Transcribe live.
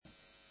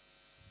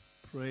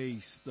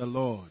Praise the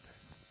Lord.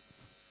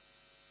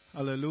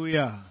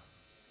 Hallelujah.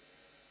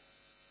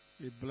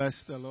 We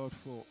bless the Lord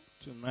for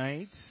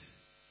tonight.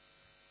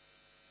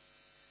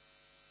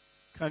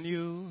 Can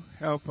you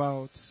help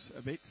out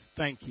a bit?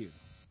 Thank you.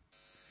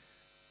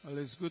 Well,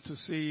 it's good to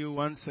see you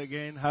once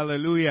again.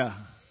 Hallelujah.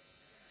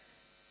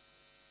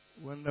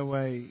 Wonder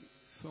why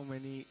so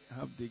many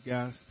have the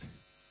gassed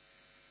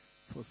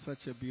for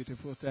such a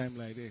beautiful time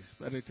like this.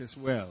 But it is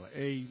well.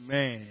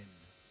 Amen.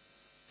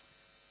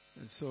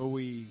 And so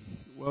we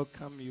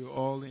welcome you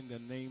all in the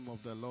name of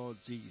the Lord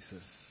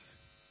Jesus.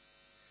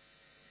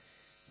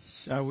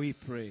 Shall we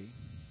pray?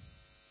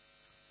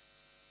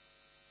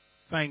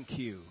 Thank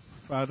you,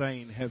 Father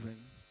in heaven.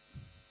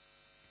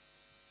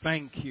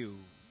 Thank you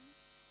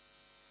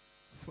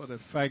for the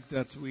fact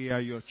that we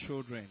are your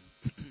children.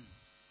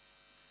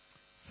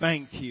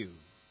 Thank you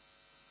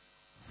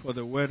for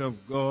the word of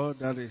God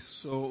that is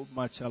so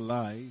much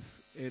alive.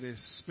 It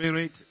is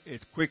spirit,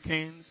 it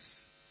quickens,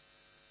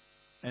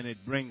 and it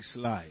brings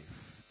life.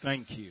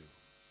 Thank you.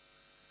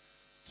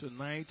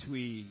 Tonight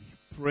we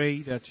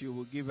pray that you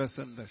will give us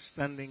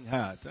understanding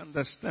heart.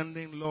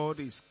 Understanding, Lord,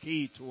 is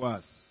key to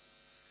us,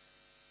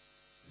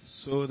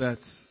 so that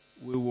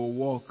we will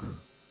walk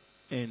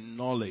in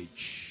knowledge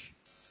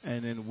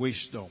and in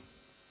wisdom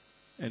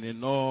and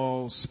in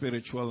all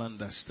spiritual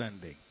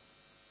understanding.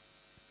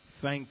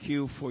 Thank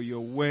you for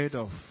your word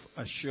of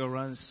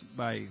assurance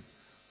by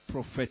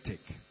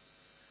prophetic,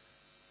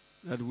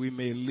 that we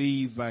may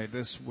live by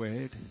this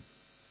word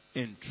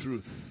in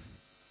truth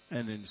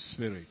and in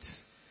spirit.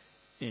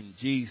 In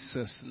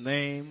Jesus'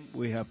 name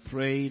we have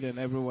prayed, and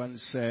everyone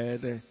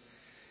said,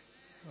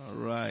 all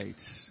right.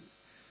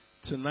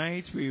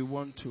 Tonight we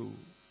want to,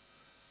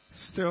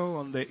 still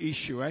on the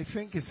issue, I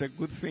think it's a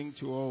good thing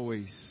to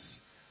always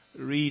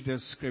read the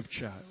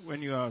scripture.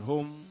 When you are at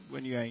home,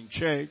 when you are in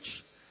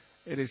church,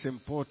 it is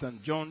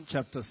important. John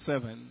chapter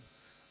 7,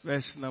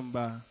 verse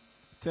number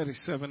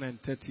 37 and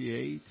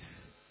 38.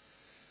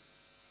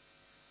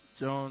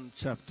 John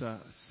chapter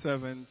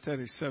 7,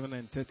 37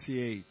 and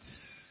 38.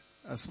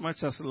 As much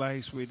as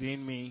lies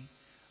within me,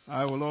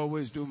 I will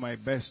always do my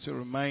best to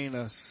remind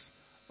us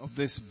of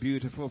this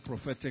beautiful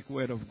prophetic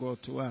word of God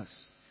to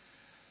us.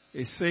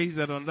 It says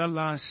that on that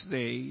last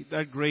day,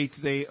 that great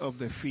day of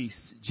the feast,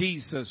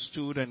 Jesus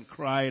stood and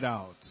cried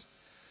out,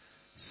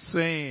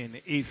 saying,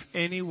 if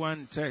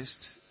anyone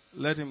thirsts,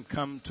 let him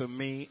come to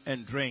me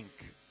and drink.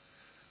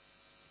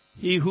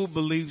 He who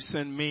believes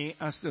in me,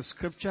 as the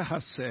scripture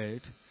has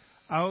said,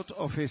 out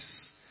of his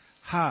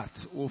heart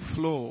will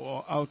flow,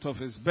 or out of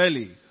his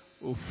belly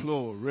will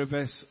flow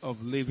rivers of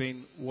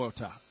living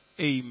water.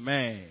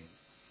 Amen.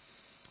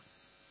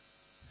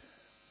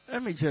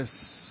 Let me just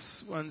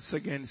once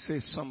again say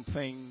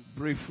something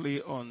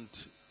briefly on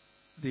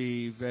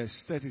the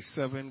verse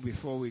 37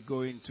 before we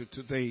go into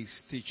today's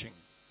teaching.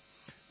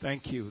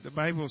 Thank you. The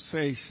Bible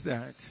says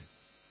that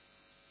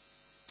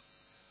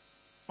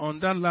on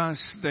that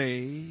last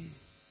day,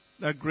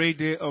 that great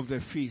day of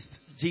the feast,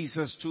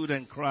 Jesus stood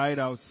and cried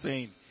out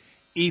saying,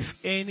 if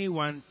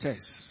anyone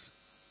thirsts.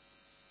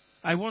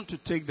 I want to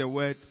take the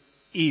word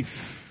if.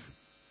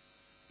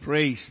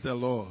 Praise the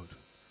Lord.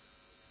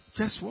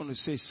 Just want to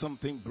say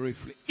something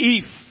briefly.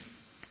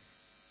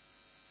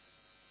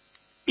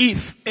 If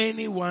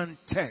anyone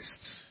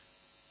thirsts,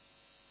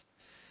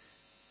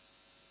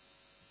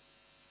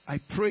 I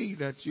pray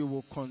that you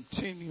will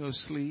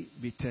continuously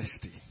be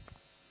thirsty.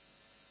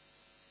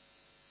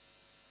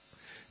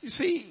 You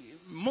see,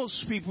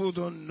 most people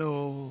don't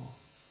know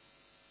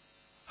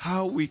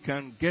how we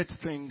can get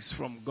things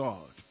from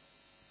God.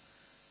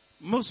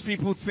 Most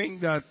people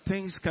think that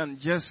things can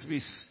just be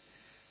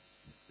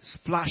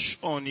splashed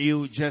on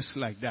you just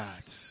like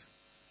that.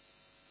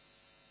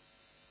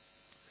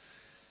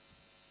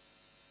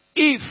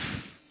 If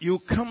you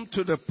come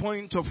to the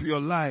point of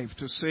your life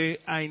to say,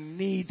 I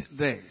need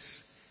this,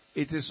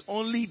 it is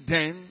only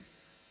then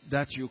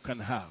that you can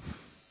have.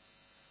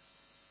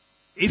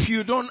 If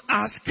you don't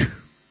ask,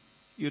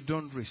 you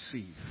don't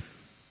receive.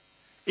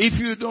 If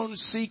you don't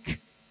seek,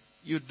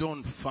 you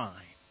don't find.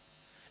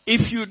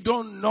 If you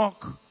don't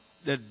knock,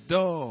 the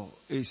door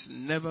is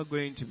never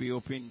going to be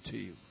open to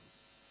you.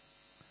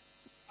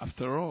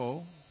 After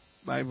all,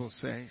 Bible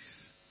says,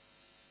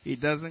 he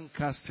doesn't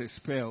cast his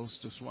spells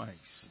to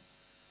swines.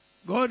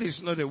 God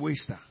is not a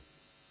waster.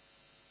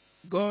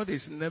 God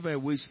is never a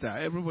waster.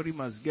 Everybody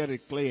must get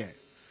it clear.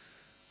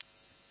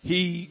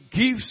 He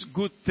gives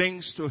good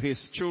things to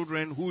his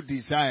children who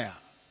desire.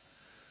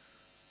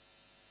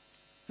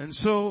 And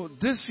so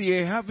this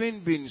year,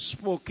 having been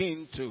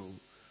spoken to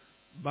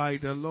by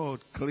the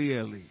Lord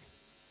clearly,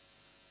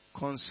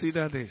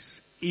 consider this.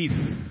 If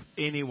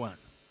anyone.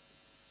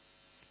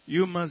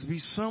 You must be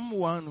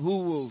someone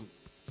who will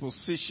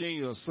position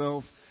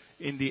yourself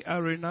in the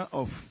arena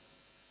of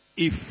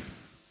if.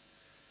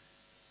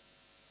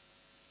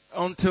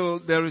 Until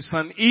there is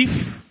an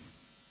if,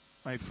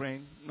 my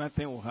friend,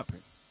 nothing will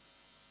happen.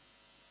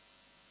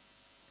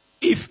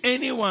 If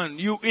anyone,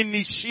 you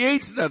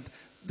initiate that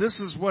this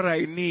is what I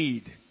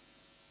need,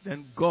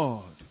 then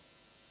God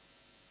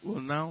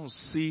will now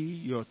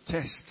see your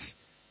test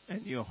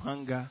and your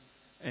hunger,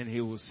 and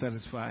He will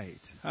satisfy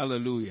it.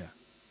 Hallelujah.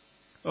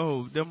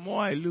 Oh, the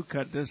more I look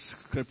at this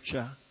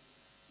scripture,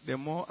 the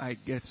more I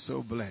get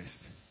so blessed.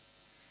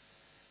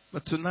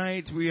 But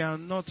tonight we are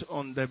not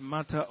on the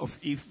matter of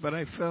if, but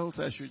I felt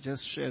I should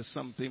just share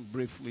something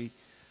briefly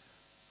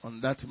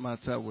on that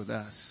matter with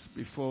us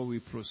before we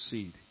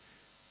proceed.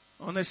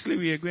 Honestly,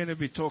 we are going to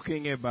be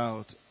talking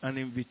about an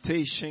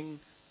invitation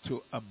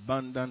to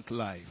abundant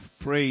life.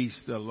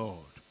 Praise the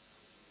Lord.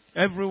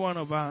 Every one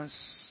of us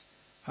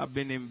have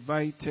been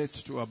invited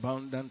to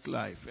abundant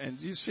life. And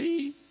you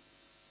see,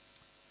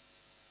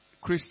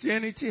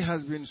 Christianity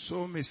has been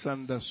so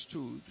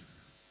misunderstood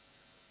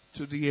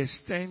to the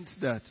extent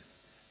that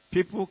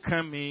people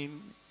come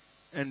in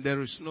and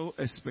there is no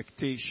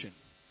expectation.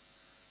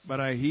 But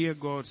I hear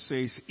God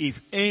says, if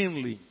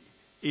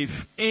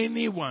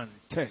anyone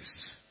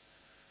tests,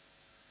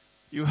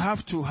 you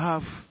have to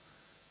have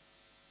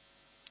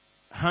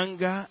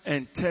hunger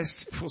and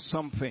thirst for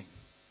something.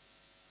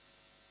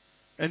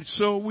 And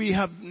so we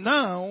have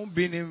now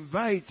been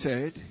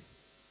invited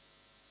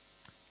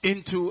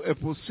into a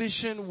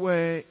position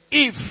where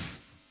if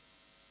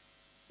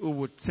we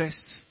would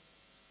test,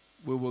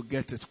 we will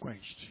get it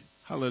quenched.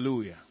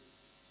 Hallelujah.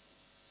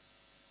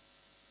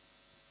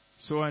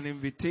 So an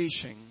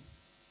invitation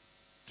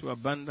to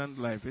abundant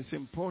life is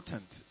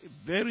important.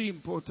 Very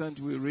important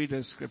we read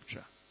the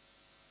scripture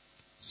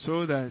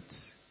so that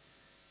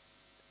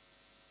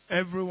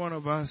every one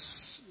of us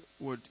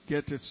would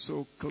get it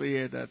so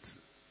clear that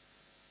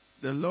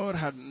the Lord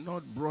had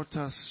not brought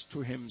us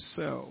to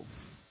Himself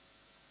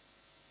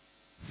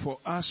for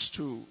us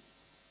to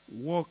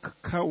walk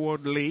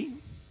cowardly,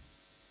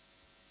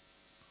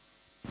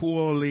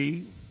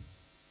 poorly,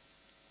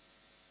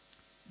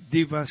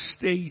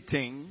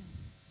 devastating,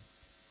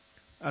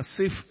 as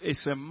if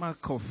it's a mark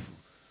of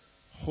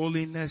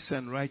holiness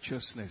and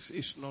righteousness.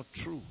 It's not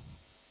true.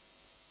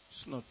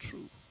 It's not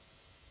true.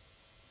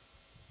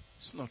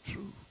 It's not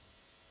true.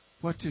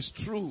 What is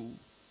true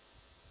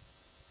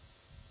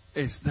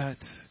is that,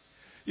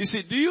 you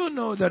see, do you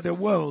know that the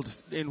world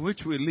in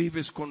which we live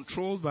is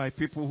controlled by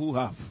people who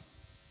have?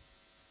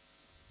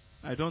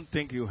 I don't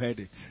think you heard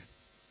it.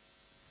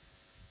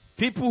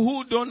 People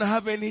who don't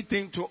have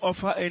anything to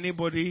offer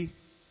anybody,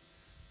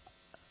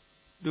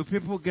 do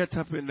people get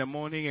up in the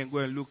morning and go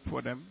and look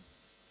for them?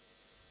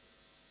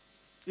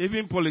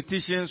 Even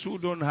politicians who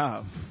don't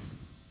have.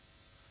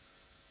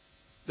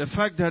 The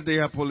fact that they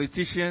are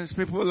politicians,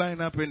 people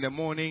line up in the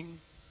morning,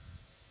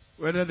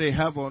 whether they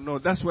have or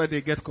not. That's why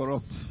they get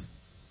corrupt.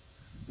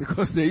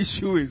 Because the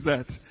issue is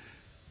that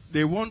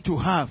they want to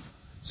have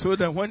so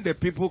that when the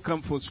people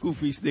come for school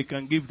fees, they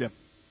can give them.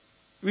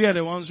 We are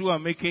the ones who are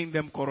making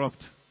them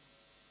corrupt.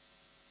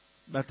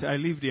 But I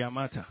leave their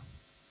matter.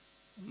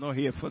 I'm not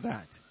here for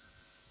that.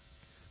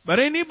 But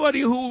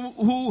anybody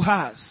who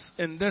has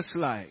in this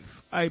life,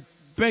 I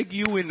beg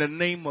you in the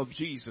name of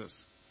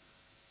Jesus,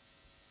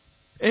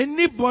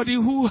 anybody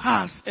who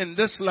has in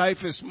this life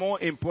is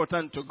more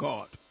important to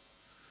God.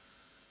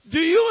 Do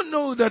you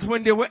know that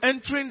when they were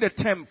entering the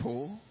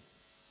temple,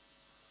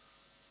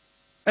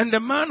 and the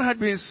man had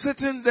been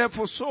sitting there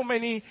for so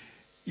many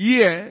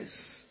years,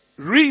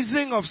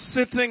 reason of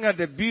sitting at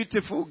the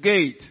beautiful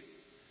gate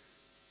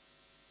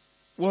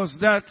was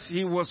that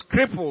he was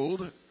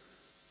crippled,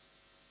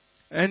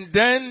 and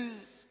then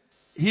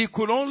he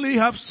could only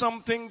have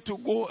something to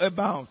go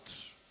about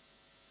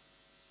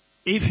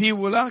if he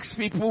will ask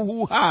people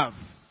who have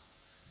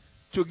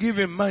to give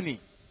him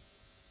money.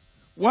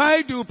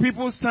 Why do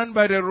people stand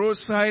by the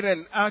roadside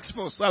and ask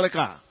for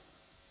salaka?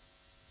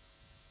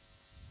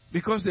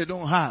 Because they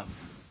don't have.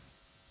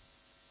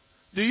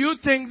 Do you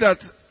think that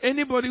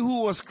anybody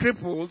who was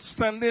crippled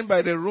standing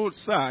by the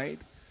roadside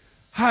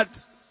had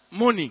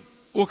money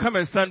will come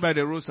and stand by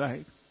the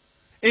roadside?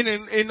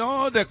 In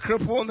all the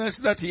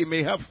crippleness that he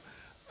may have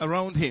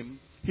around him,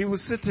 he will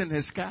sit in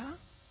his car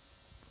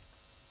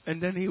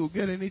and then he will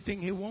get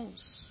anything he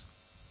wants.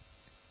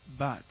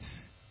 But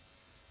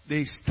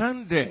they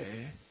stand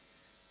there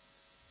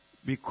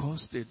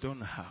because they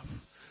don't have.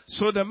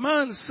 So the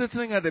man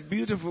sitting at the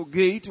beautiful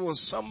gate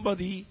was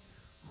somebody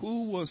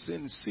who was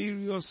in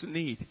serious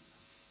need.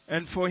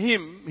 And for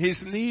him,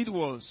 his need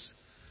was,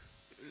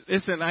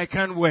 listen, I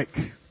can't work.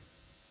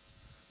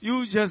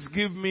 You just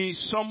give me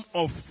some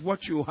of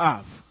what you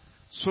have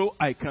so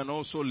I can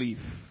also live.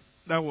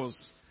 That was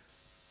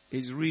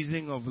his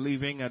reason of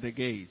living at the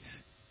gate.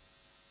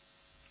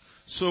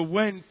 So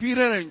when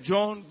Peter and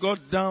John got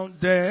down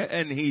there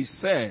and he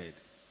said,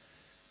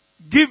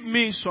 give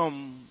me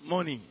some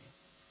money,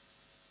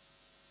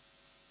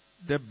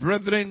 the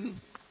brethren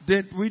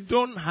that we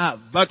don't have,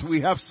 but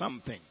we have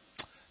something.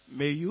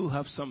 May you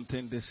have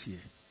something this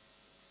year.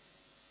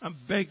 I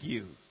beg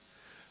you.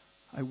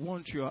 I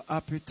want your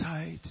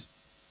appetite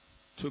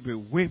to be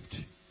whipped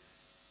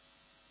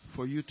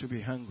for you to be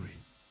hungry.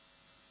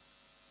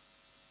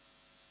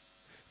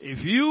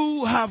 If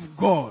you have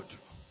God,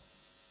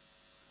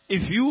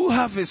 if you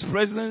have His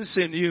presence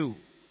in you,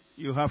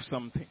 you have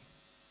something.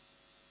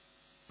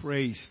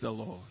 Praise the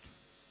Lord.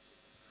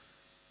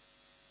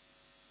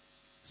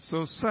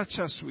 So such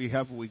as we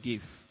have, we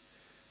give.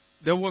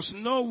 There was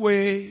no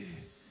way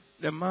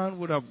the man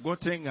would have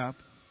gotten up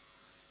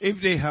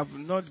if they have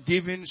not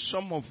given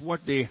some of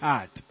what they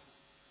had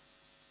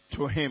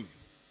to him,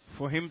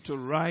 for him to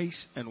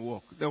rise and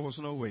walk. There was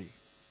no way.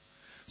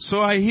 So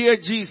I hear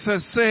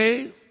Jesus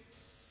say,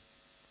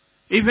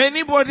 if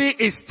anybody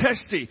is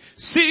thirsty,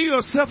 see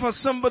yourself as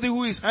somebody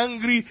who is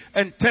hungry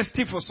and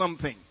thirsty for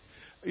something.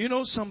 You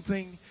know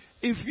something?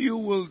 If you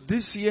will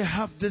this year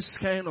have this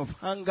kind of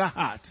hunger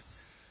heart,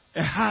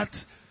 a heart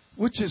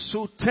which is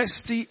so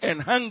thirsty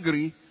and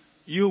hungry,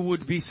 you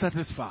would be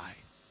satisfied.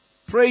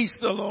 Praise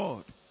the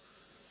Lord.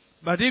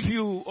 But if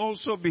you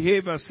also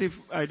behave as if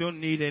I don't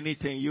need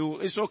anything,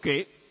 it's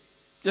okay.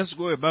 Just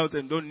go about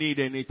and don't need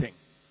anything.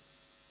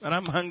 But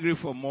I'm hungry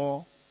for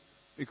more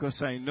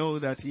because I know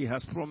that He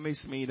has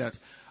promised me that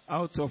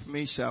out of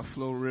me shall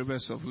flow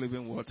rivers of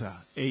living water.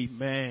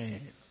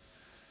 Amen.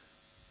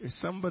 Is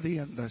somebody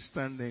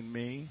understanding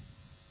me?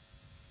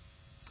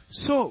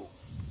 So,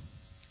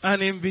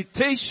 an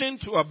invitation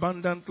to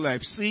abundant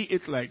life. See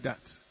it like that.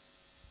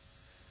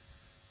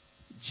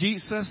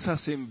 Jesus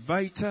has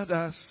invited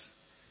us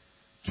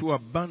to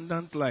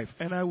abundant life.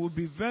 And I will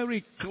be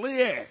very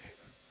clear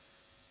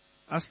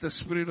as the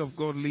Spirit of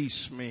God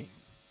leads me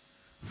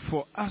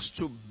for us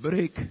to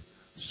break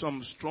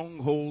some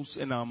strongholds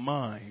in our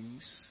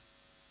minds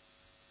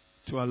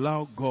to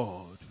allow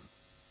God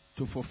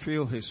to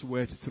fulfill His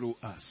word through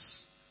us.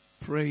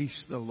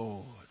 Praise the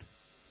Lord.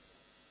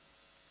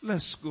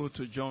 Let's go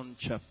to John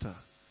chapter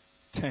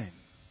 10.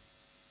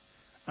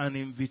 An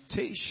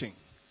invitation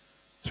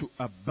to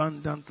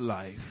abundant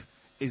life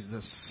is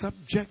the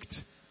subject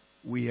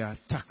we are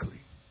tackling.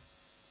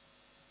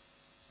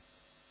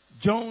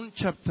 John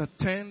chapter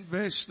 10,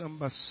 verse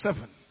number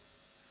 7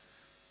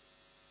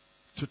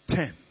 to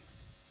 10.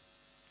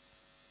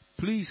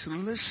 Please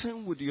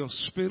listen with your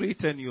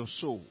spirit and your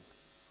soul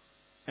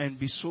and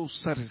be so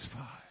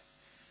satisfied.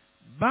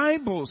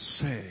 Bible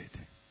said,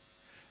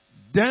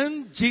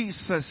 then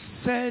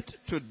Jesus said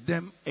to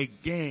them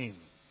again,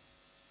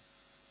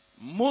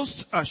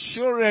 most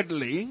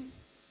assuredly,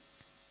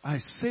 I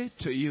say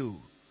to you,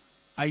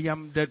 I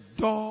am the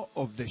door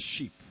of the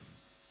sheep.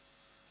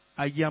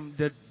 I am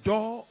the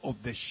door of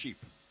the sheep.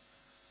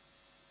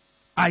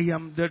 I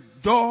am the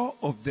door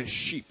of the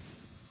sheep.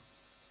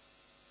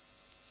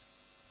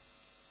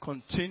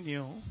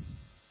 Continue.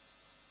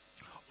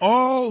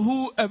 All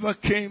who ever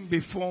came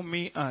before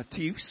me are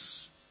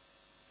thieves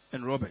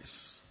and robbers.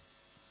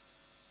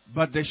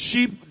 But the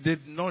sheep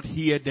did not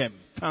hear them.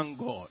 Thank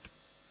God.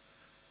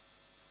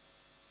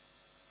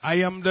 I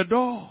am the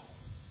door.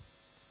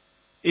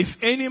 If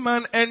any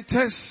man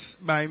enters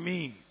by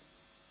me,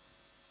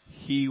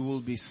 he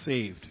will be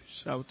saved.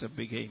 Shout a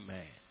big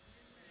amen.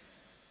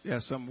 There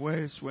are some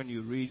words when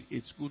you read,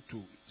 it's good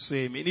to say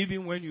amen.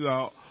 Even when you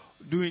are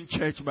doing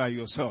church by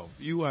yourself,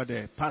 you are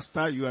the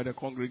pastor, you are the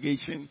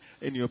congregation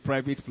in your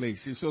private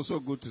place. It's also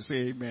good to say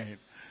amen.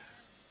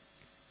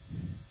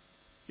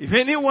 If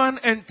anyone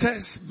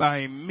enters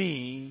by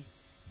me,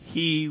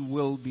 he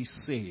will be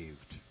saved,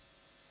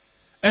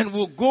 and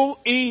will go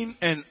in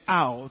and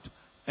out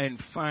and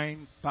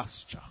find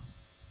pasture.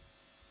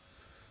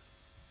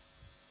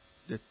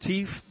 The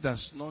thief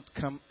does not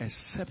come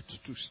except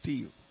to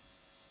steal,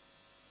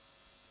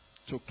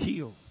 to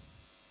kill,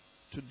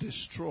 to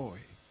destroy.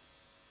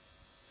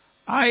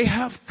 I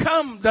have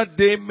come that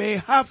they may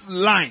have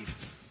life,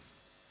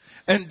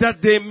 and that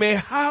they may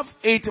have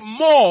it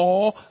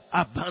more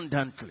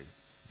abundantly.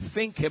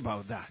 Think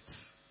about that.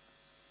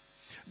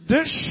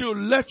 This should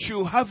let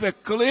you have a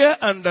clear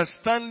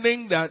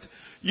understanding that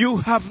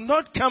you have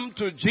not come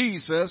to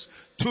Jesus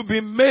to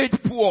be made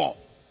poor.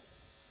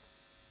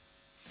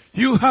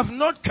 You have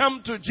not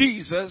come to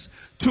Jesus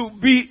to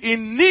be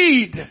in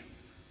need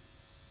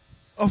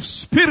of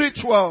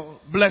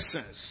spiritual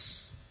blessings.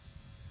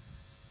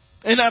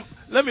 And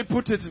let me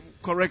put it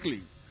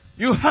correctly.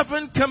 You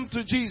haven't come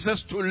to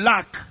Jesus to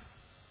lack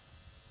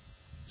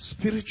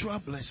spiritual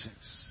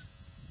blessings.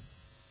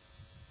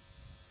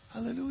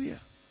 Hallelujah.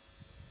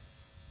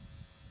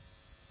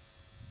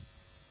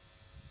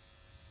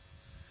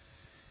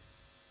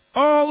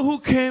 All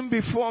who came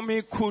before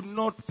me could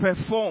not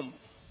perform.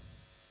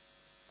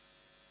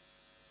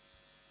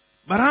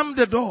 But I'm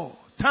the door.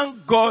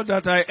 Thank God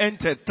that I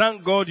entered.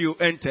 Thank God you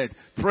entered.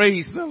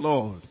 Praise the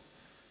Lord.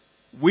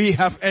 We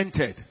have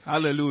entered.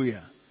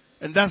 Hallelujah.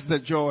 And that's the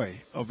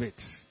joy of it.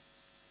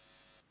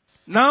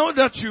 Now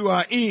that you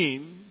are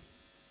in,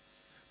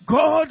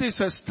 God is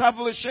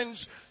establishing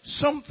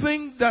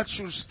something that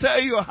should stir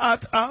your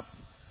heart up,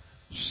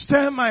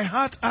 stir my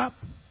heart up,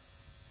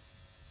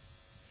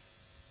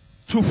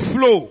 to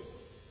flow.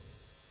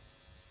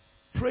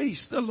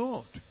 Praise the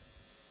Lord.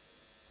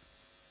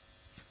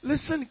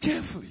 Listen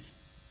carefully.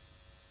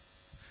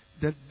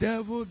 The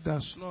devil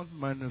does not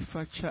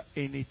manufacture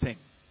anything.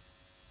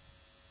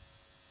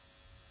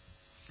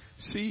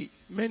 See,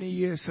 many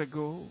years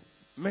ago,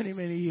 many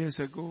years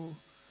ago,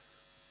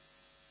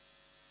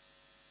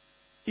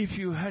 if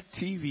you had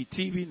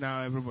TV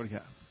now everybody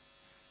has.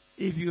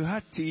 If you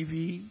had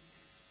TV,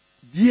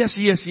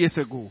 years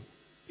ago,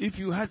 if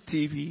you had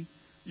TV,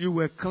 you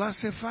were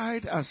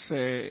classified as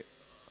a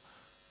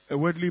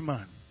worldly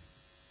man.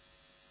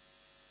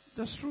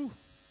 That's true.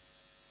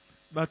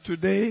 But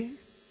today,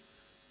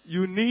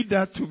 you need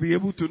that to be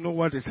able to know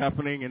what is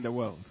happening in the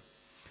world.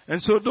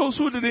 And so those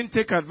who didn't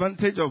take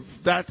advantage of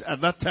that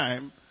at that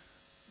time,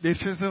 they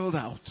fizzled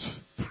out.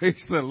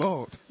 Praise the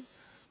Lord.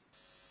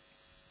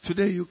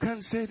 Today you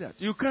can't say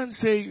that. You can't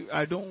say,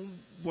 I don't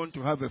want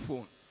to have a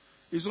phone.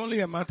 It's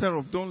only a matter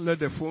of don't let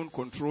the phone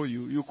control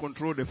you. You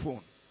control the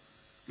phone.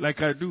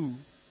 Like I do.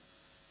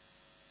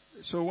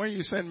 So when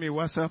you send me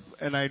WhatsApp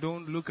and I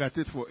don't look at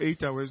it for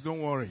 8 hours,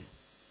 don't worry.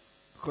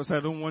 Because I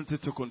don't want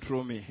it to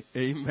control me.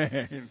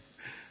 Amen.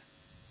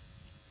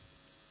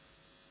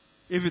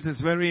 If it is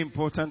very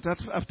important,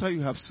 after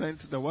you have sent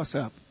the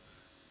WhatsApp,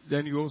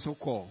 then you also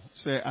call.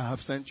 Say, I have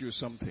sent you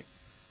something.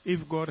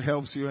 If God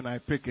helps you and I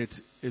pick it,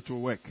 it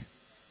will work.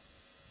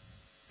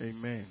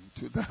 Amen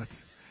to that.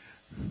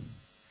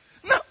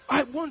 Now,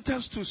 I want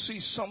us to see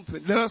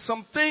something. There are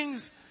some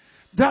things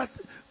that,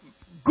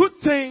 good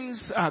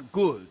things are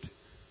good,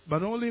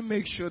 but only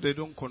make sure they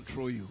don't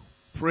control you.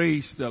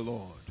 Praise the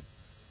Lord.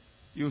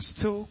 You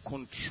still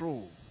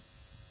control.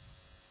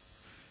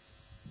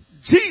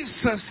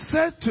 Jesus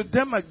said to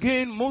them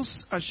again,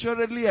 most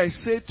assuredly I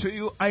say to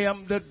you, I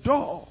am the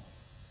door.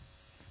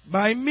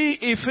 By me,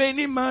 if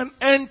any man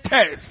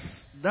enters,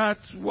 that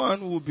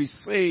one will be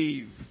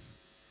saved.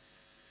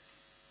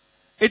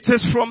 It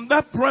is from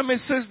that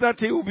premises that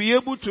he will be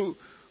able to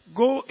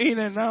go in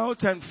and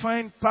out and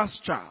find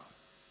pasture.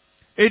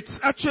 It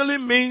actually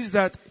means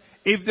that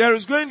if there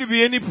is going to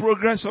be any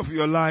progress of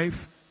your life,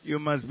 you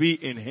must be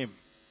in him.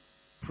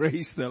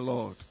 Praise the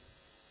Lord.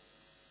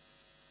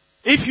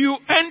 If you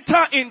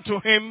enter into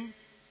him,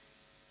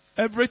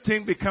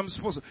 everything becomes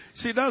possible.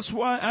 See, that's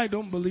why I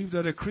don't believe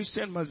that a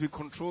Christian must be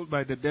controlled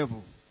by the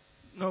devil.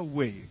 No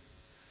way.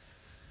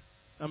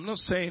 I'm not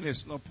saying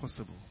it's not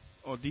possible.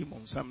 Or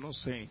demons, I'm not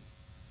saying.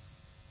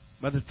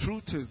 But the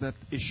truth is that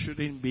it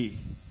shouldn't be.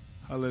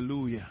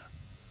 Hallelujah.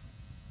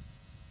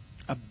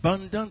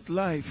 Abundant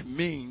life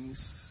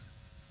means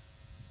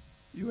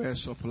you are a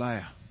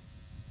supplier.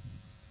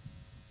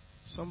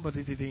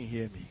 Somebody didn't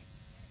hear me.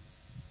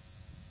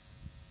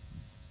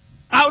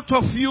 Out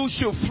of you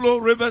should flow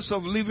rivers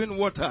of living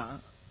water.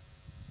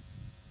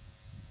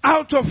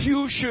 Out of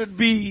you should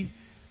be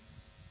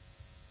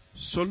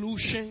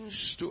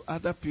solutions to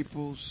other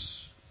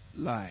people's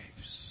lives.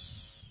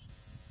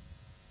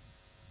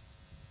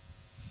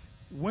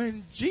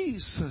 When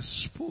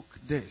Jesus spoke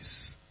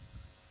this,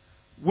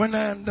 when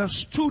I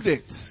understood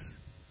it,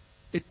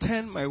 it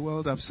turned my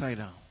world upside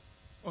down.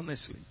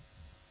 Honestly.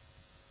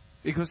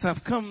 Because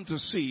I've come to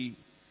see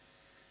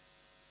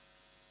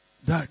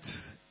that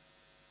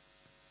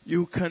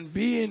you can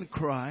be in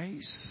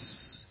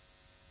Christ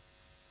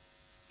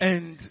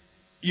and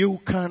you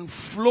can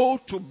flow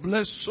to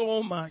bless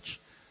so much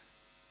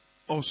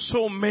or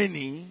so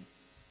many,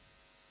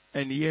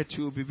 and yet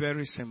you'll be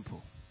very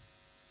simple.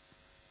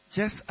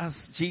 Just as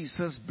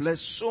Jesus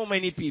blessed so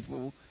many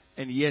people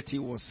and yet he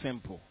was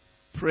simple.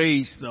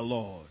 Praise the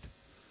Lord.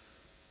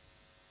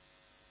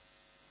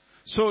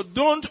 So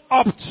don't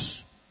opt,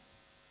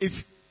 if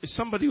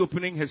somebody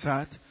opening his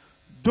heart,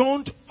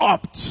 don't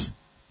opt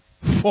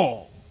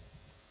for,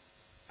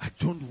 I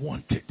don't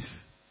want it.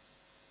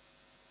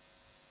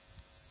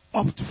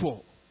 Opt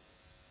for,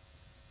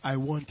 I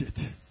want it.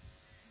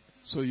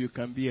 So you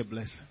can be a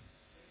blessing.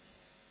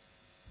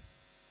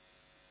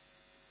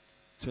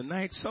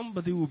 Tonight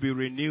somebody will be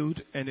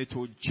renewed and it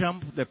will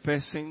jump the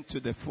person to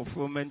the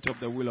fulfillment of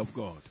the will of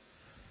God.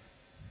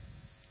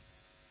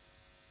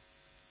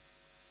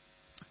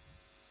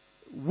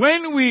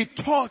 When we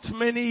taught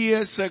many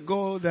years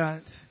ago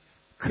that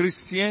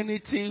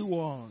Christianity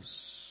was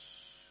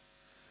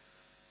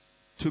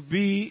to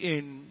be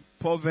in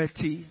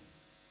poverty,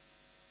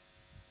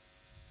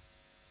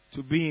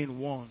 to be in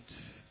want,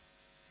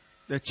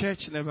 the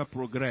church never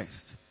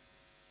progressed.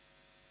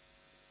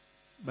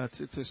 But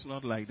it is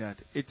not like that.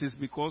 It is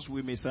because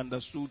we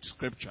misunderstood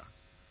Scripture.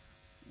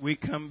 We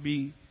can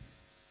be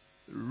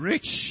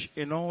rich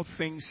in all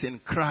things in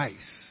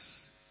Christ.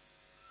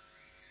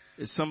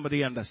 Is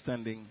somebody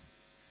understanding?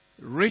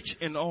 Rich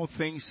in all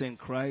things in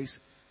Christ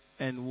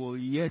and will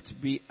yet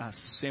be as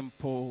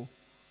simple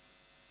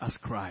as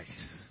Christ.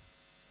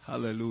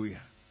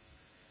 Hallelujah.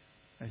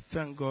 I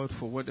thank God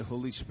for what the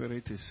Holy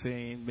Spirit is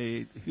saying.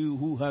 May he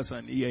who has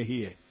an ear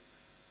hear.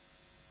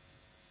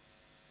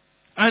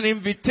 An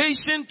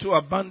invitation to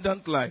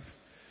abundant life.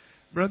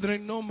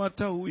 Brethren, no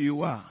matter who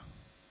you are,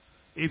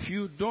 if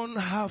you don't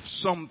have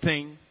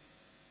something,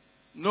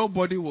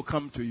 nobody will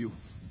come to you.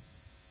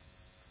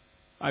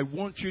 I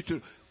want you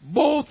to,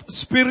 both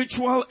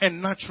spiritual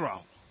and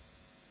natural.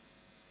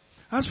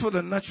 As for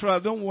the natural,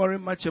 don't worry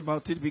much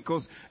about it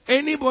because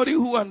anybody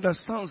who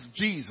understands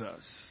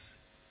Jesus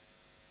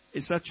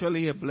is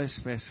actually a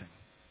blessed person.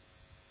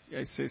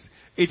 It says,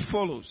 it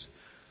follows.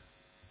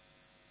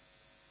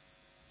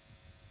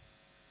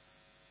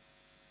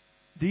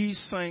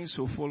 These signs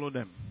will follow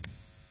them.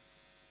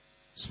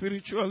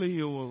 Spiritually,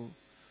 you will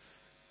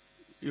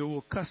You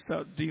will cast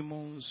out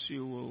demons.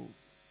 You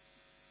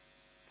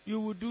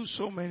will do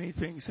so many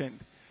things. And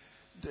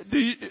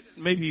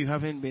maybe you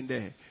haven't been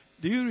there.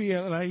 Do you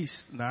realize?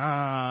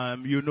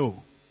 You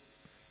know.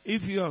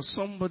 If you are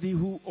somebody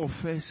who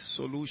offers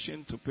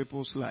solution to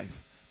people's life,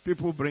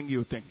 people bring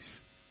you things.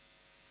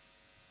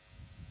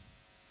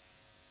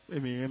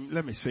 Let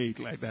me say it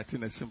like that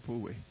in a simple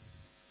way.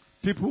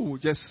 People will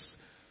just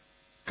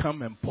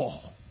come and pour.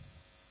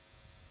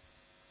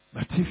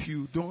 But if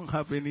you don't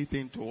have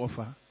anything to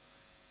offer,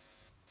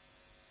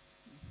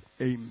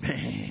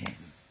 amen.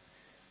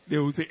 They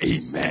will say,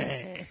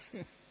 amen.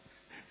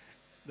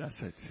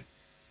 That's it.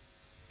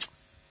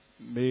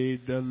 May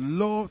the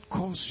Lord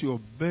cause your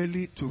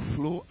belly to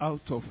flow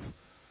out of,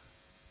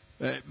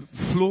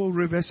 flow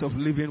rivers of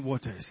living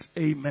waters.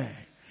 Amen.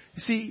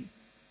 See,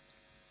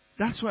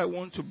 that's why I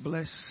want to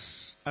bless.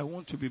 I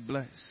want to be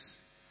blessed.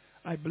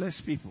 I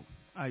bless people.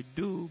 I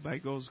do, by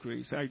God's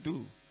grace. I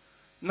do.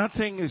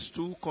 Nothing is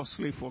too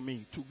costly for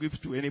me to give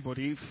to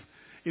anybody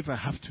if I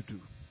have to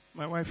do.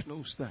 My wife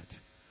knows that.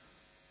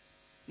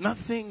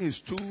 Nothing is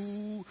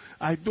too...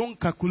 I don't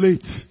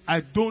calculate.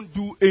 I don't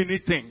do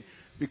anything.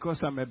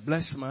 Because I'm a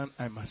blessed man,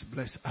 I must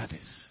bless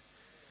others.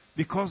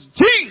 Because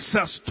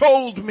Jesus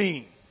told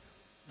me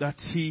that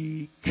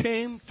He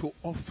came to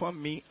offer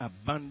me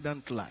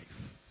abundant life.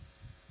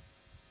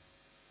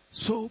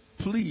 So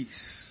please,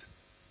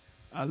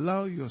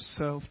 allow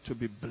yourself to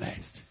be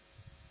blessed.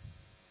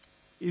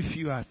 If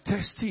you are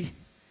thirsty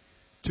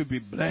to be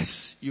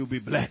blessed, you'll be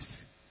blessed.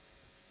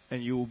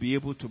 And you will be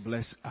able to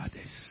bless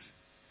others.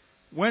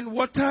 When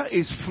water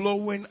is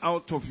flowing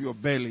out of your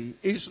belly,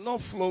 it's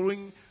not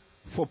flowing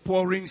for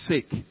pouring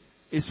sake.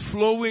 It's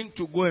flowing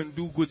to go and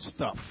do good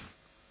stuff.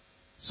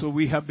 So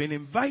we have been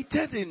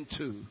invited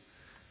into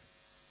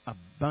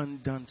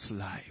abundant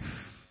life.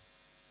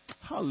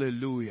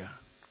 Hallelujah.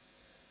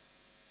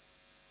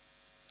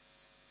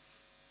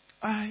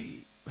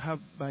 I have,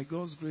 by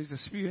God's grace,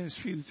 experienced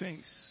few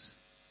things.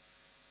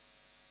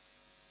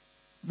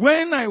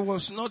 When I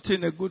was not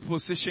in a good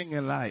position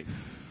in life,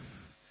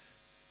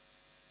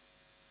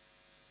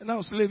 and I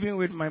was living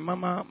with my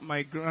mama,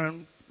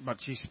 but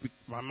she's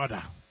my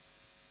mother.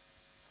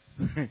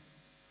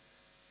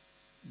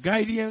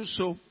 Guardian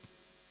soap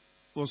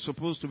was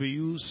supposed to be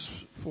used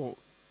for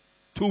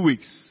 2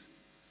 weeks.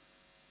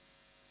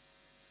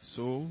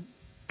 So,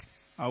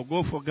 I'll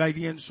go for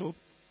Guardian soap.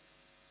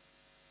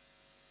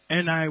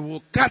 And I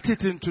will cut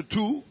it into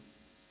 2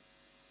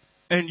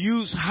 and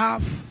use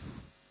half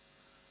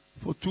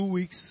for 2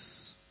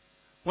 weeks.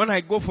 When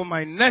I go for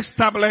my next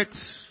tablet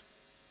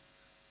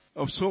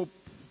of soap,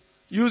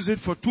 use it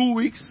for 2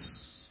 weeks,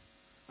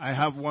 I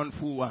have one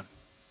full one.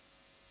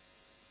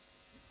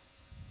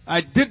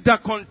 I did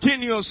that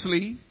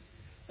continuously,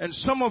 and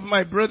some of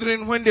my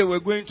brethren, when they were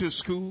going to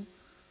school,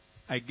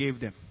 I gave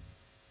them.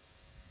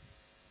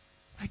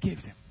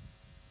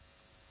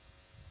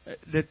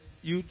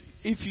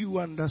 If you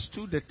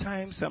understood the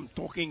times I'm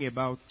talking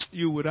about,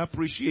 you would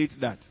appreciate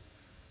that.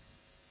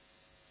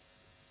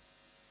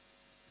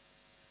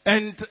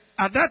 And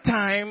at that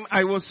time,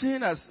 I was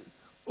seen as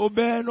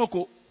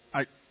Obenoko.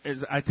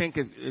 I think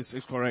it's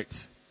correct.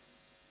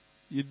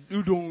 You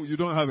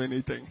don't have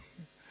anything.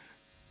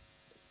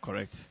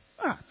 Correct.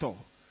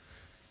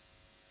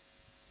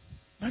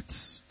 But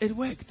it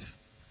worked.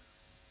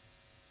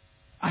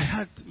 I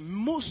had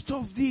most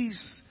of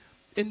these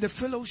in the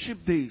fellowship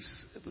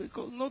days.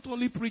 Because not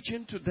only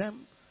preaching to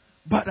them,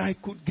 but I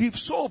could give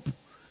soap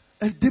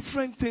and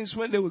different things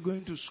when they were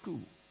going to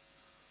school.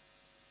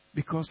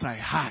 Because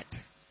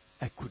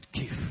I could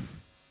give.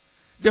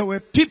 There were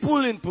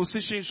people in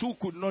positions who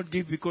could not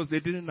give because they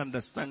didn't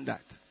understand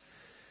that.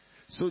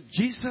 So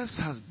Jesus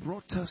has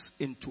brought us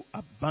into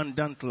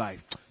abundant life.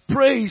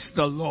 Praise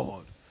the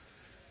Lord.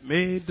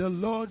 May the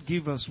Lord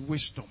give us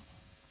wisdom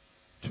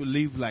to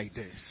live like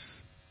this.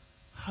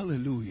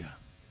 Hallelujah.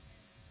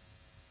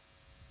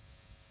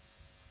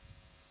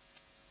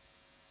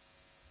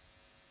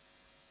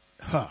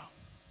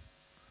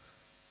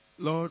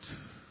 Lord,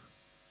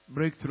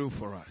 break through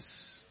for us.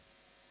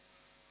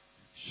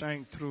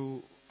 Shine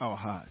through our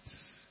hearts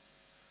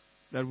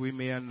that we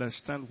may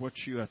understand what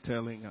you are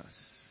telling us,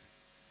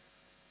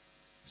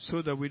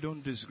 so that we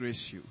don't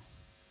disgrace you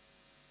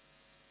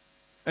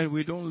and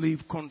we don't live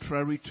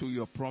contrary to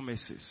your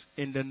promises.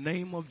 In the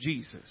name of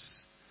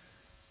Jesus.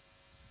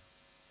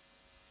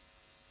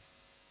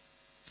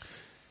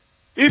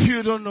 If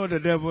you don't know the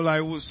devil,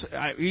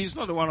 he's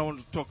not the one I want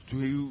to talk to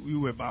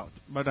you about.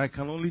 But I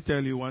can only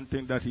tell you one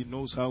thing, that he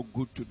knows how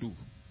good to do.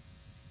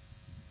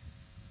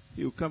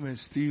 He'll come and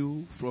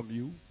steal from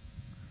you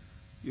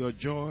your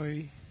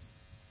joy,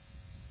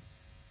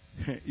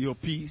 your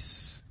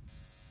peace,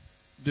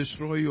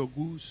 destroy your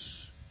goods.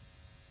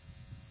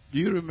 Do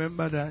you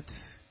remember that?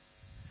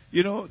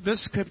 You know,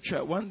 this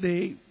scripture, one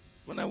day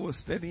when I was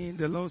studying,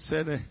 the Lord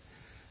said,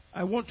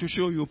 I want to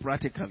show you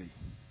practically.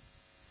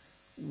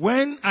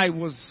 When I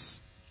was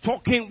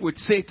talking with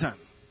Satan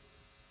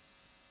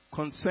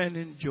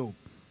concerning Job,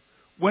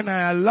 when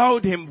I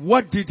allowed him,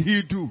 what did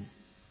he do?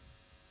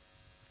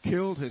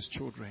 Killed his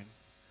children,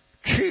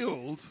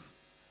 killed,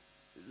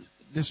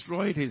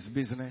 destroyed his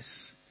business,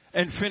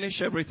 and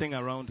finished everything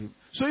around him.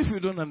 So if you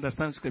don't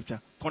understand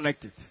scripture,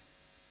 connect it.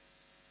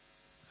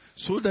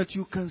 So that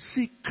you can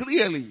see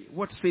clearly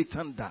what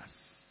Satan does.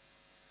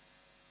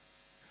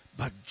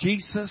 But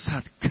Jesus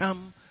had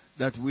come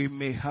that we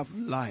may have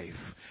life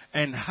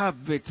and have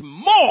it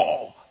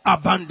more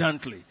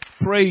abundantly.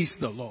 Praise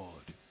the Lord.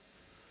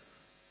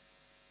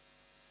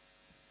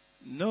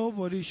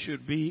 Nobody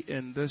should be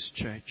in this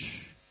church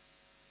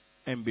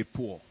and be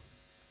poor.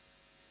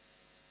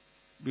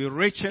 Be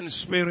rich in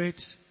spirit.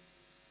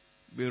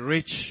 Be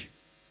rich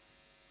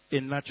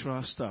in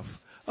natural stuff.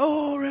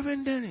 Oh,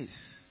 Reverend Dennis.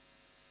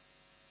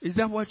 Is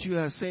that what you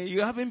are saying?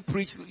 You haven't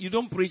preached, you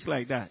don't preach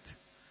like that.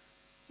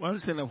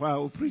 Once in a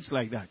while, preach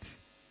like that.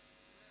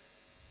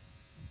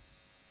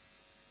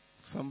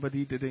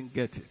 Somebody didn't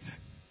get it.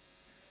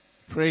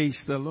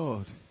 Praise the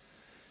Lord.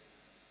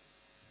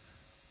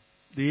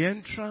 The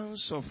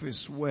entrance of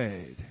His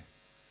Word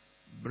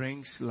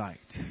brings light.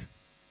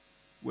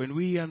 When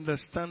we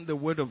understand the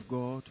Word of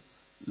God,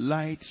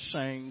 light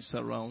shines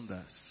around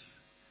us.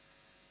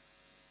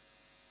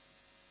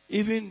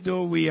 Even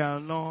though we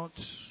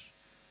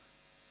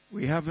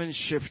haven't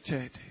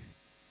shifted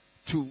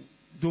to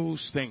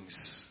those things.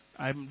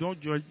 I'm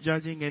not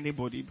judging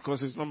anybody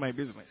because it's not my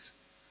business.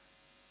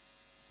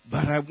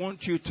 But I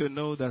want you to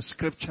know that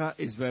Scripture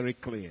is very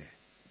clear.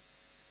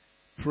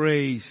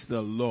 Praise the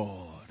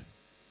Lord.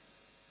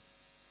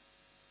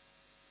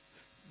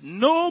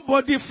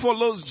 Nobody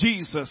follows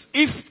Jesus.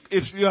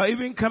 If you are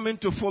even coming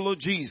to follow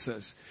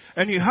Jesus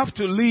and you have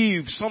to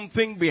leave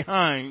something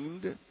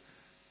behind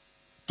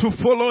to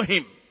follow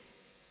Him,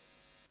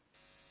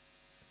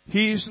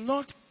 He is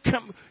not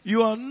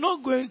you are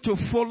not going to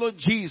follow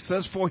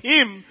Jesus for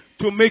Him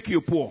to make you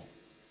poor.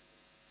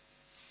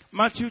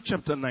 Matthew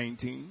chapter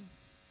 19,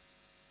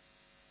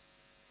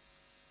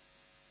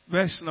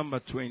 verse number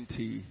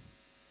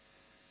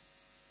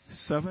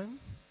 27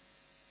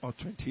 or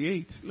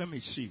 28. Let me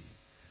see.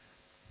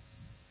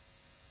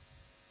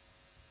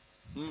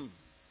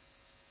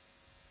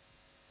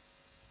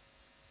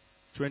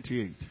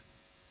 28.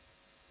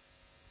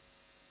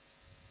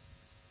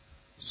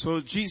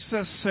 So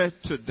Jesus said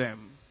to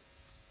them,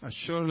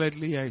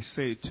 assuredly I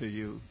say to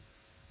you,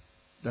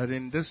 that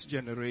in this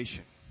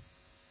generation,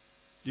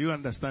 do you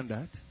understand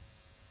that?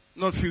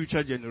 Not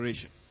future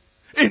generation.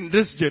 In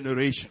this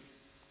generation,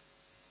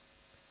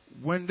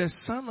 when the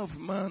Son of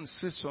Man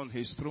sits on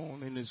His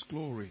throne in His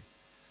glory,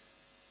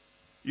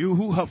 you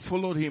who have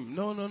followed Him,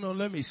 no,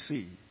 let me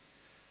see.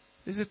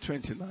 Is it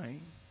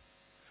 29?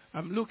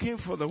 I'm looking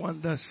for the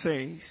one that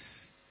says,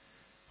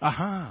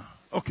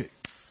 okay.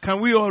 Can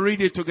we all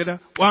read it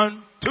together?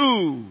 1,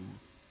 2.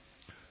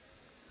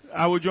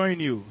 I will join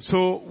you.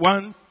 So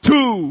 1,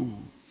 2.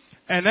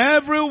 And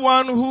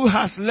everyone who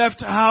has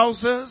left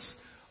houses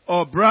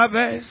or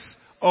brothers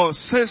or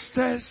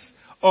sisters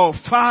or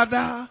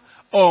father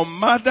or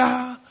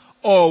mother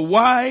or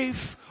wife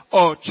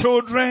or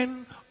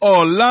children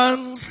or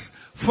lands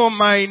for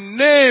my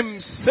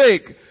name's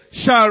sake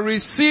shall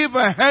receive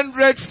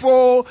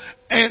 100-fold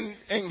and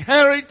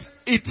inherit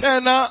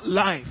eternal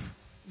life.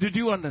 Did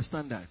you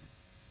understand that?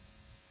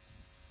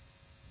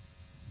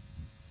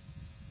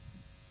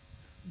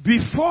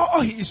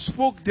 Before He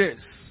spoke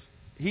this,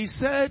 He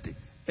said,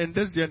 in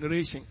this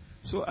generation.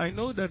 So I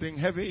know that in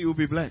heaven you will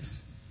be blessed.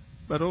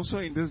 But also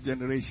in this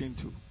generation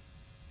too.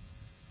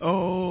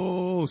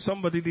 Oh,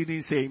 somebody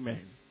didn't say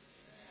amen.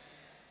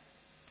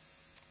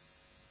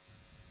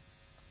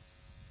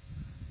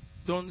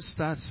 Don't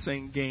start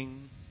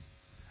singing,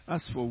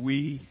 as for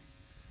we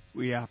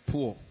are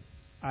poor.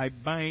 I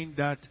bind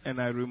that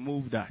and I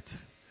remove that.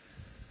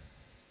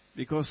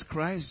 Because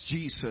Christ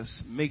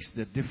Jesus makes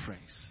the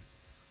difference.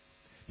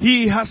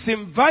 He has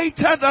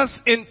invited us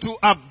into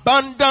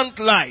abundant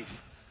life.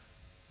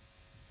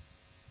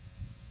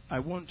 I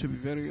want to be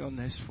very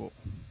honest for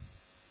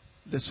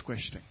this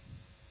question.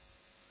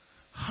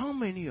 How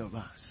many of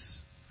us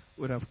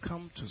would have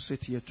come to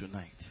sit here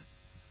tonight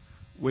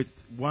with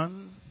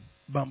one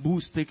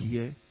bamboo stick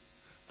here,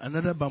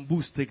 another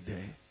bamboo stick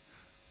there,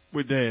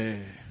 with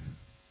the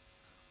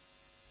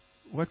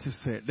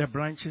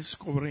branches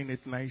covering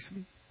it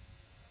nicely?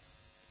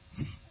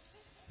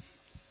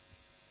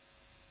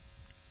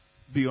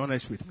 Be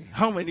honest with me.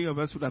 How many of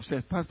us would have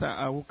said, Pastor,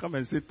 I will come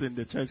and sit in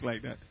the church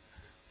like that?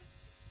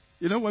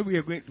 You know what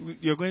you're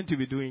going to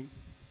be doing?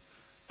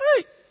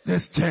 Hey,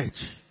 this church.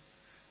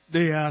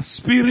 They are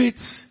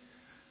spirits,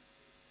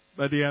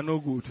 but they are no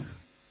good.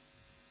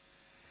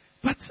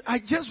 But I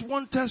just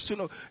want us to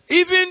know,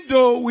 even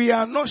though we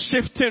are not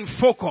shifting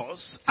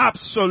focus,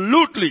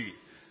 absolutely,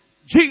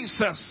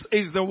 Jesus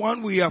is the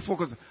one we are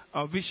focused on.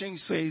 Our vision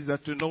says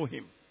that to know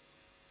Him,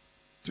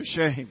 to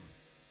share Him,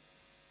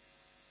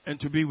 and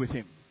to be with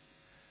Him.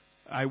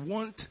 I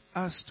want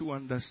us to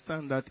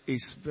understand that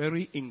it's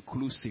very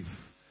inclusive.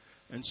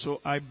 And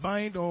so I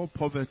bind all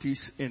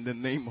poverties in the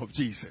name of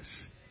Jesus.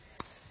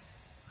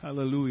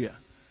 Hallelujah.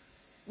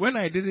 When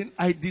I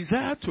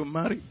desired to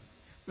marry,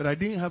 but I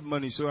didn't have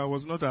money, so I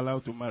was not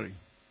allowed to marry.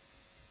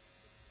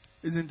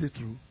 Isn't it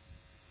true?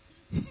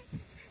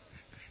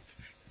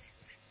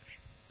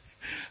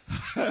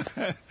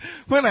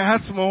 When I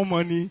had small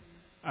money,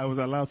 I was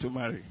allowed to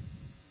marry.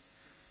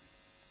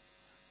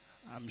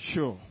 I'm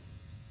sure.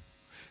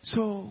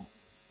 So,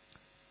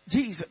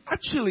 Jesus,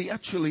 actually,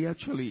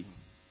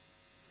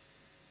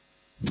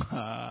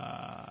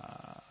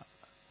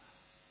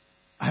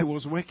 I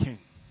was working,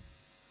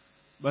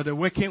 but the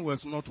working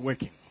was not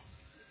working.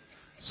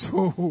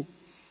 So,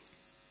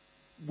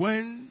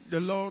 when the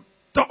Lord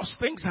tossed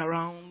things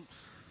around,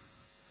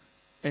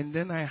 and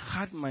then I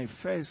had my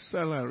first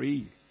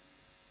salary,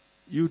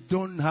 you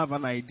don't have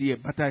an idea,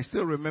 but I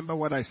still remember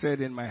what I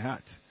said in my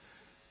heart.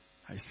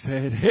 I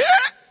said, hey!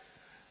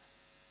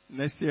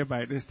 Next year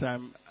by this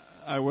time,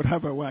 I would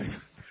have a wife.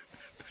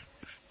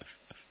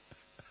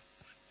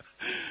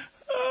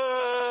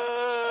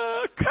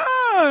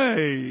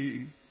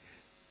 Okay.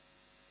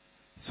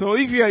 So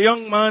if you're a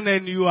young man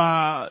and you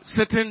are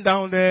sitting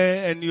down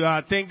there and you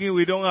are thinking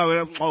we don't have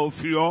enough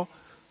fuel,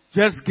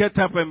 just get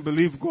up and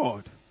believe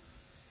God.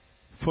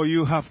 For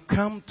you have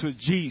come to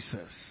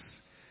Jesus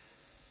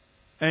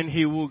and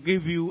He will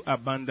give you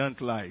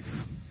abundant life.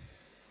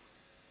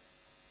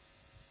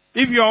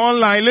 If you're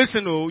online,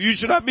 listen, you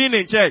should have been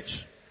in church.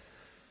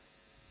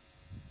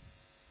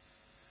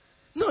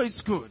 No,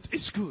 it's good.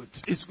 It's good.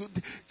 It's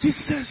good.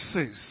 Jesus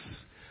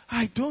says,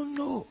 I don't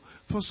know.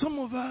 For some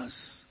of us,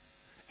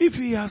 if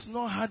He has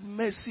not had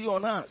mercy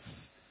on us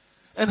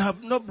and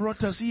have not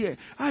brought us here,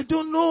 I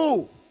don't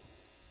know.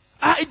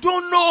 I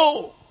don't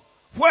know.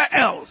 Where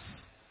else?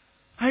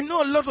 I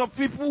know a lot of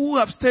people who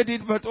have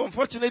studied, but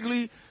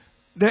unfortunately,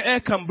 the air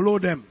can blow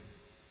them.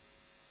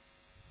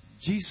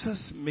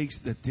 Jesus makes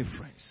the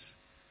difference.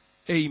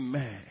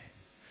 Amen.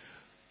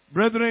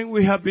 Brethren,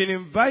 we have been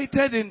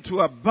invited into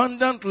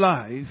abundant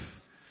life.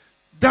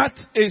 That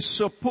is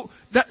so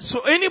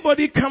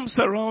anybody comes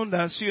around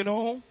us,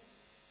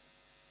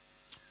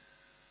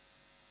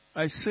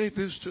 I say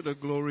this to the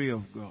glory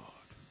of God.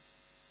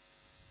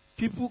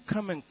 People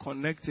come and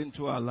connect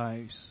into our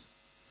lives.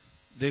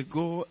 They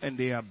go and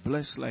they are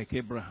blessed like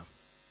Abraham.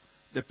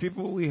 The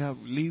people we have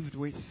lived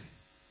with,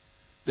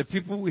 the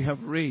people we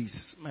have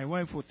raised, my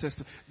wife will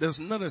testify, there's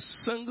not a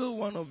single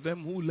one of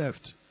them who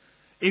left.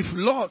 If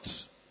Lot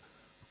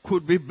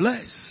could be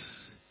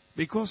blessed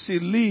because he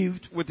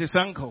lived with his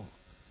uncle,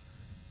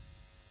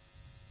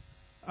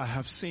 I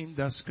have seen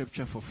that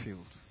scripture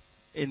fulfilled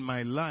in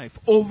my life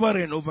over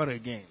and over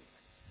again.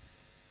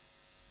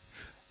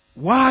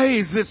 Why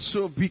is it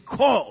so?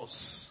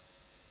 Because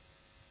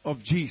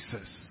of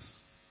Jesus.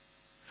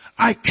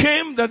 I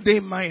came that they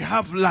might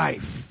have life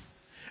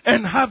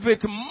and have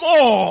it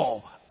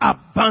more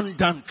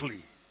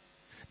abundantly.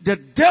 The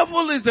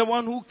devil is the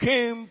one who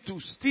came to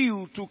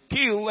steal, to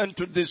kill, and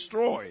to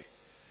destroy.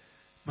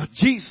 But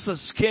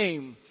Jesus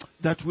came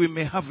that we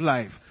may have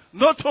life.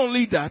 Not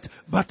only that,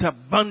 but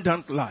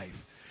abundant life.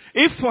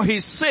 If for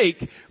His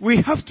sake,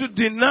 we have to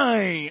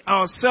deny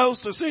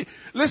ourselves to say,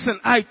 listen,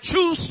 I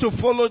choose to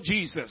follow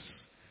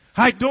Jesus.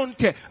 I don't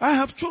care. I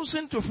have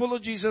chosen to follow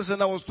Jesus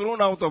and I was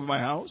thrown out of my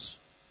house.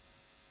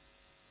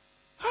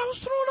 I was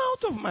thrown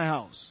out of my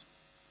house.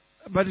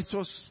 But it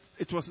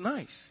was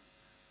nice.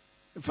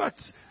 In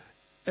fact,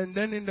 and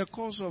then in the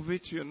course of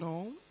it,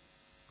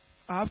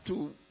 I have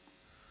to,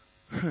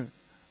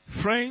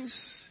 friends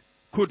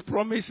could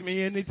promise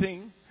me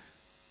anything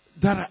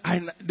that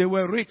they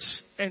were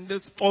rich and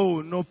this,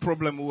 no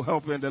problem, we'll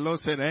help. And the Lord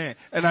said,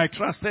 and I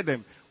trusted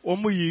them.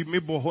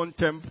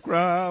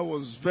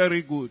 Was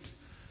very good.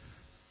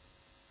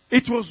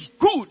 It was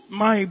good.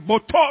 My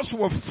buttocks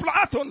were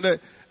flat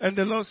and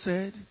the Lord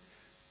said,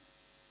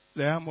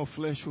 the arm of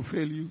flesh will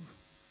fail you.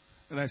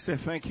 And I said,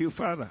 thank you,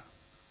 Father.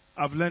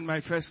 I've learned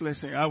my first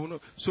lesson. I will know.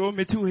 So,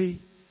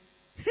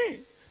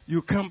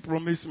 you can't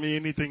promise me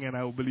anything and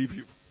I will believe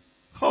you.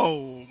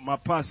 Oh, my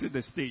passing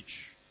the stage.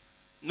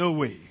 No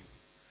way.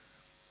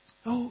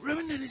 Oh,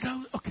 Reverend Dennis,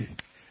 okay.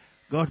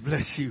 God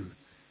bless you.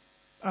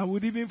 I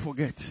would even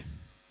forget.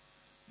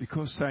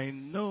 Because I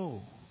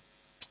know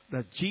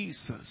that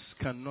Jesus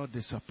cannot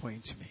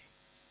disappoint me.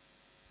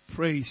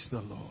 Praise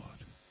the Lord.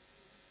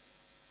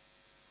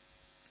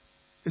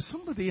 Is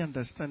somebody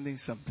understanding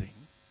something?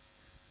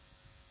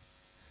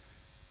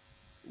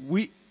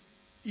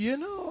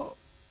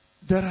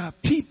 There are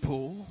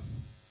people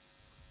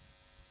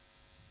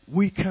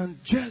we can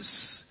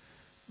just,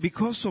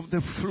 because of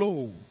the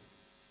flow,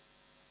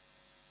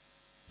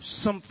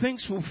 some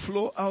things will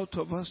flow out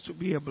of us to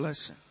be a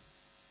blessing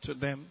to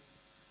them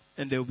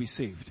and they'll be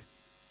saved.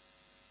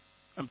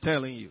 I'm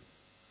telling you.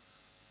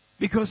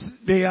 Because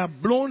they are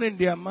blown in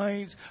their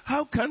minds.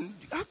 How can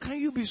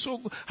you be so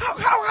good?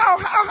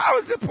 How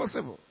is it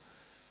possible?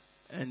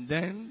 And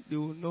then they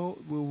will know,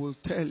 we will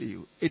tell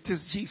you, it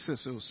is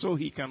Jesus, so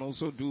He can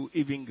also do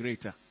even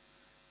greater.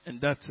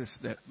 And that is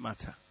the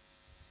matter.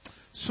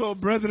 So,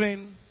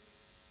 brethren,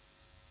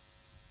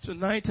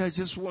 tonight I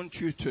just want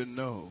you to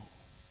know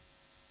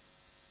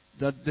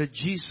that the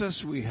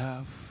Jesus we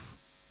have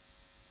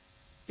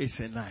is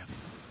enough.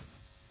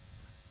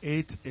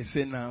 It is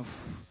enough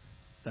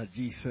that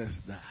Jesus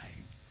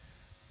died.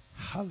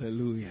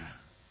 Hallelujah.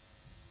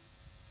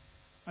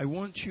 I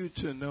want you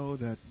to know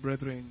that,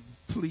 brethren,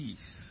 please,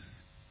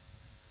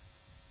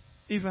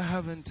 If I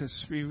haven't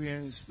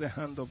experienced the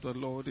hand of the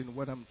Lord in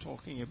what I'm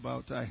talking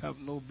about, I have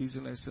no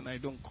business and I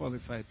don't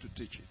qualify to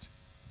teach it.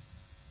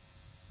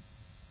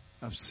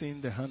 I've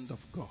seen the hand of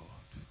God.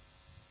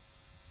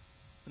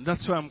 And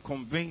that's why I'm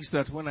convinced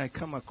that when I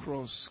come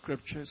across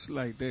scriptures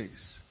like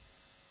this,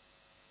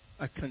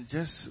 I can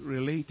just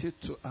relate it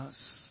to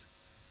us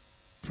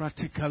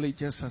practically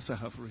just as I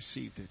have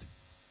received it.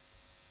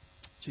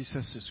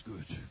 Jesus is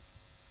good.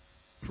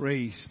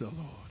 Praise the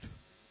Lord.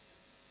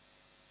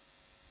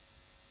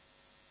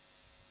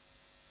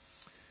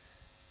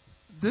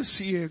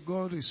 This year,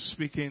 God is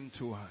speaking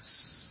to us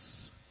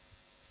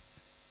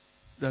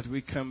that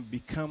we can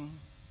become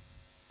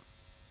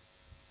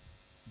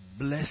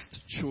blessed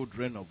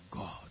children of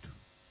God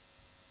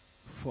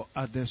for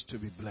others to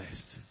be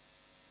blessed.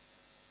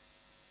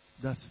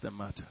 That's the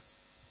matter.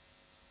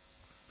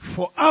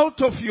 For out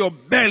of your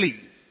belly,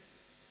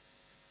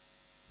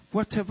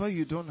 whatever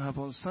you don't have,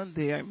 on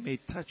Sunday I may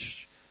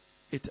touch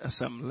it as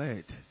I'm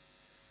led.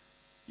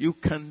 You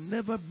can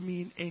never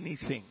mean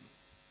anything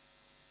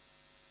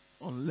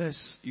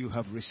unless you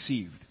have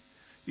received.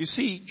 You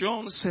see,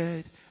 John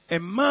said, a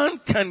man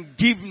can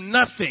give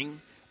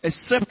nothing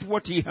except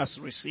what he has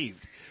received.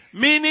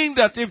 Meaning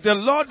that if the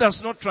Lord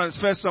does not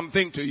transfer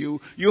something to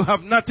you, you have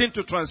nothing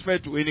to transfer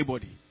to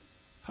anybody.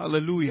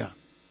 Hallelujah.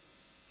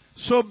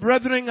 So,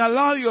 brethren,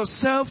 allow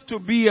yourself to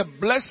be a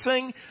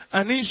blessing,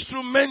 an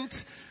instrument,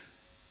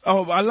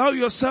 or allow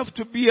yourself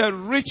to be a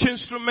rich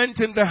instrument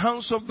in the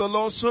hands of the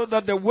Lord, so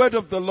that the word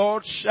of the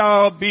Lord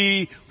shall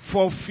be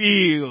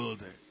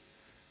fulfilled.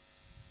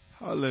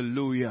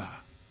 Hallelujah.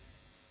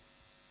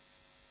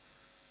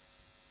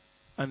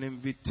 An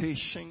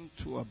invitation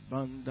to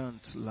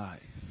abundant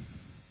life.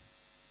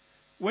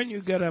 When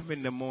you get up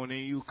in the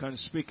morning, you can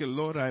speak,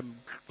 Lord, I'm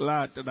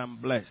glad that I'm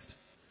blessed.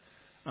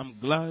 I'm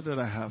glad that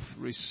I have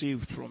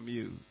received from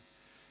you.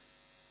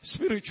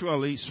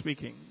 Spiritually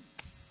speaking,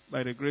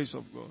 by the grace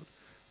of God,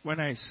 when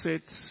I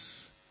sit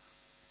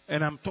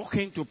and I'm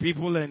talking to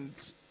people and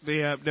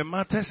the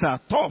matters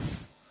are tough,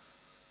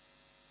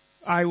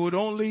 I will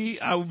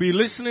be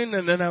listening,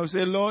 and then I will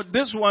say, Lord,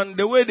 this one,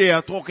 the way they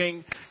are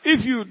talking,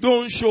 if you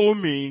don't show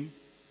me,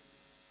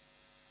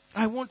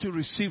 I want to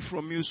receive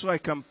from you so I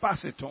can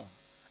pass it on.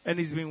 And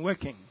it's been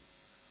working.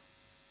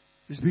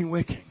 It's been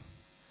working.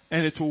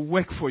 And it will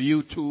work for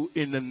you too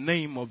in the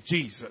name of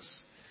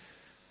Jesus.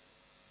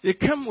 They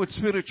come with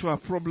spiritual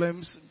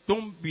problems.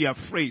 Don't be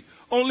afraid.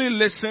 Only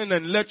listen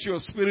and let your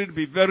spirit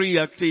be very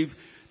active.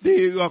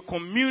 You are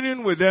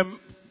communing with them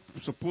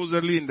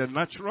supposedly in the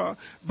natural,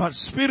 but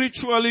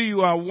spiritually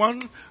you are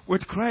one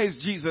with Christ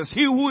Jesus.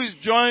 He who is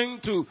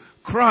joined to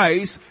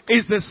Christ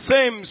is the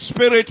same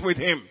spirit with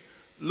him.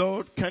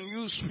 Lord, can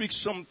you speak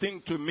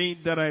something to me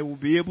that I will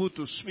be able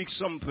to speak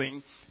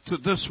something to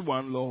this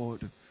one,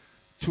 Lord,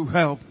 to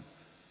help?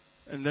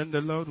 And then the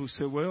Lord will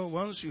say, well,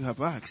 once you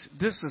have asked,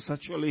 this is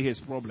actually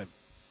his problem.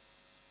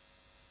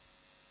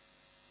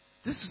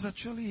 This is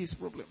actually his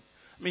problem.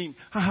 I mean,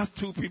 I had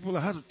two people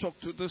I had to talk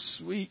to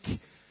this week.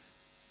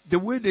 The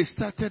way they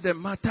started the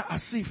matter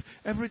as if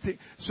everything.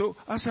 So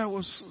as I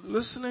was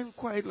listening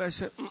quietly, I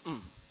said,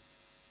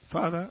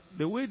 Father,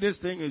 the way this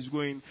thing is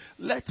going,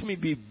 let me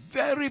be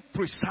very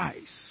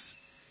precise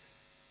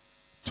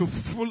to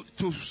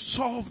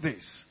solve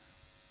this.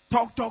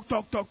 Talk.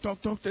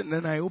 And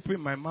then I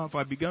opened my mouth.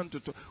 I began to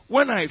talk.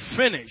 When I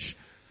finished,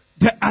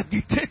 the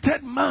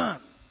agitated man,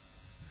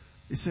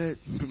 he said,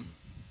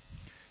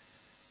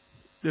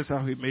 this is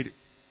how he made it.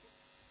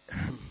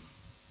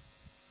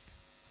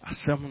 I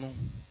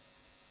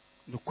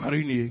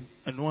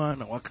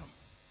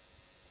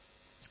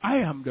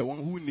am the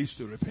one who needs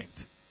to repent.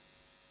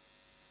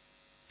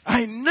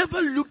 I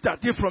never looked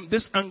at it from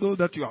this angle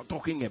that you are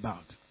talking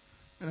about.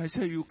 And I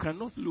said, you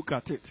cannot look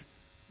at it.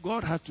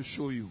 God had to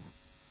show you.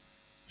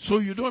 So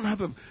you don't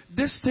have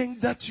this thing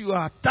that you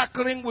are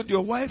tackling with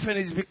your wife and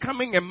it's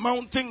becoming a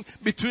mountain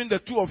between the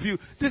two of you.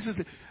 This is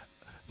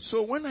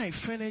so when I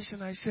finished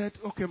and I said,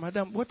 okay,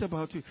 madam, what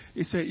about you?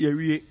 He said,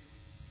 yeah,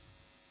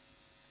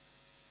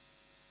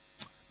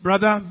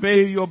 brother,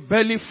 may your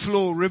belly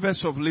flow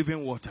rivers of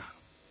living water.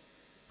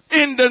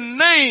 In the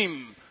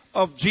name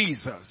of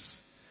Jesus.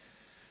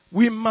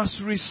 We must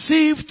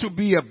receive to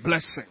be a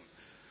blessing.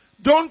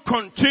 Don't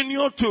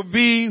continue to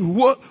be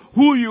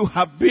who you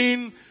have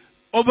been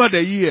over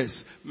the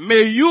years.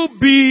 May you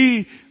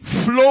be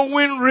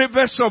flowing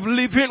rivers of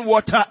living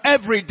water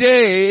every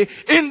day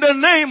in the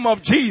name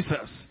of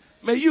Jesus.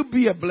 May you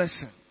be a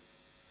blessing.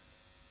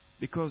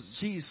 Because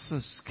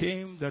Jesus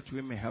came that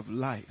we may have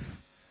life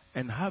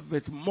and have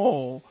it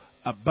more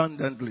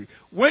abundantly.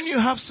 When you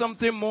have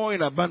something more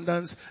in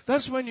abundance,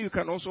 that's when you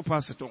can also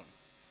pass it on.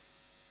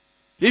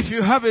 If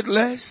you have it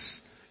less,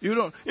 you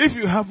don't. If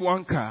you have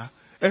one car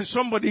and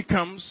somebody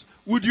comes,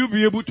 would you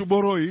be able to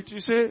borrow it?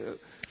 You say,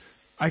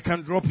 I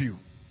can drop you.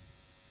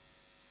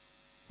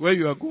 Where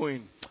you are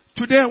going.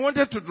 Today I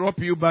wanted to drop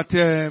you, but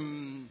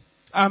I'm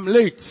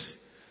late.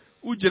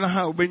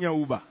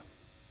 Uber.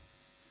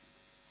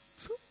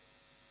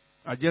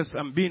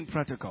 I'm being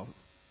practical.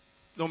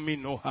 Don't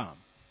mean no harm.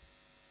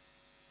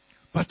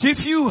 But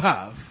if you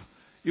have,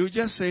 You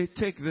just say,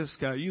 take this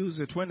car, use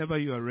it whenever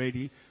you are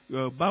ready. You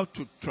are about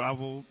to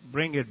travel,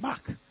 bring it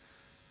back.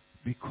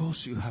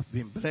 Because you have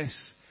been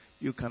blessed,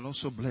 you can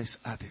also bless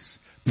others.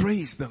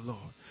 Praise the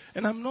Lord.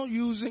 And I'm not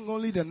using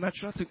only the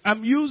natural thing.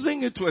 I'm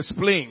using it to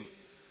explain.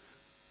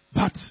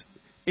 But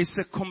it's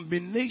a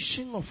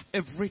combination of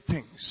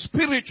everything.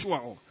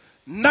 Spiritual,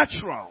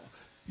 natural.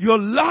 Your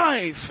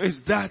life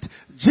is that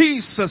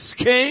Jesus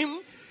came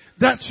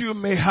that you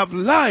may have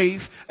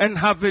life and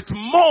have it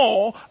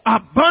more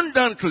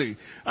abundantly.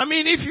 I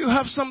mean, if you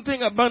have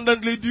something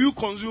abundantly, do you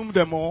consume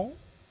them all?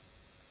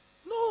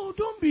 No,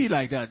 don't be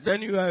like that.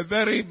 Then you are a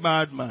very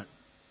bad man.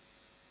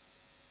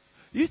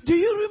 Do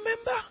you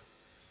remember?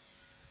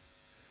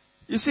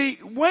 You see,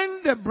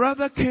 when the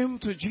brother came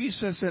to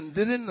Jesus and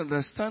didn't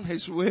understand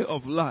his way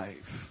of life,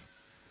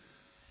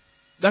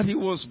 that he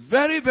was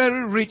very,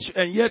 very rich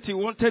and yet he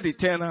wanted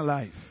eternal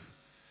life.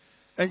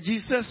 And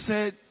Jesus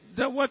said,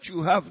 that what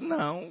you have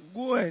now,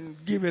 go and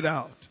give it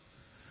out.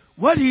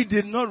 What he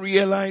did not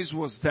realize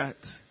was that,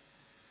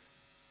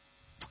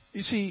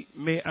 you see,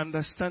 may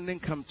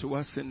understanding come to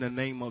us in the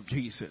name of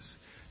Jesus.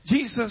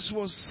 Jesus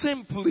was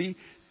simply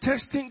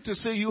testing to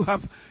say you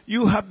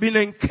have been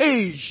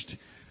encaged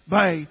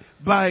by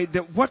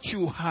what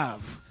you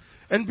have.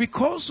 And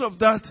because of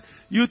that,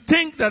 you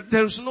think that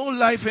there's no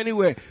life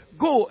anywhere.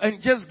 Go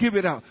and just give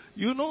it out.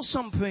 You know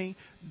something?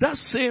 That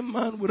same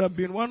man would have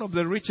been one of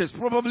the richest.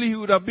 Probably he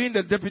would have been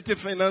the deputy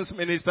finance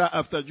minister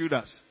after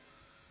Judas.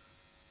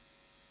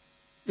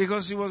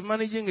 Because he was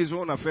managing his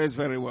own affairs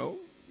very well.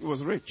 He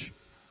was rich.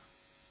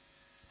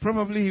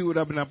 Probably he would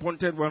have been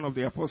appointed one of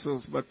the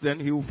apostles, but then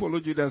he will follow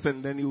Judas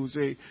and then he will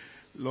say,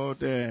 Lord,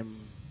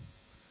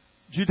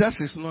 Judas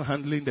is not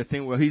handling the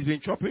thing well. He's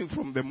been chopping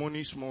from the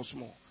money small.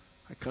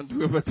 I can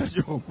do a better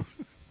job.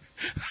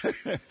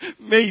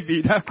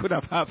 Maybe that could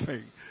have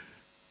happened.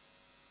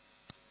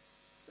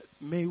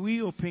 May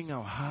we open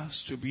our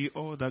hearts to be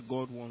all that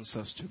God wants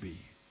us to be.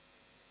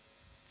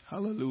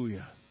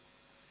 Hallelujah.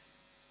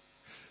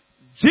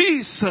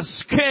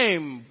 Jesus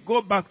came,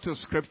 go back to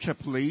scripture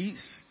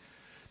please,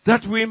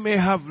 that we may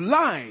have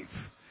life.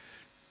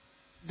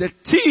 The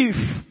thief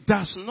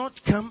does not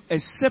come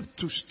except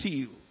to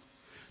steal,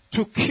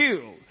 to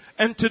kill,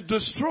 and to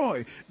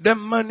destroy. The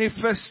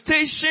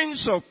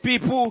manifestations of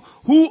people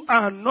who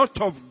are not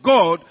of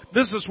God,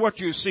 this is what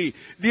you see.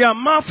 Their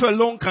mouth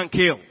alone can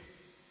kill.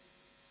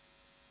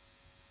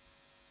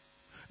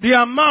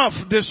 Their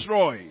mouth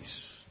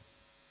destroys.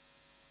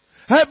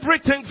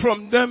 Everything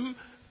from them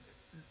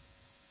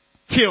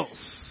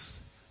kills.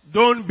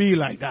 Don't be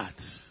like that.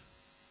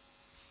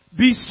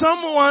 Be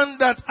someone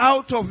that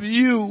out of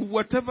you,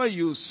 whatever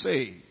you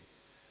say,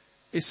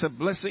 is a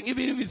blessing.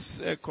 Even if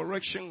it's a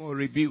correction or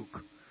rebuke,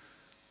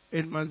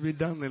 it must be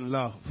done in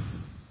love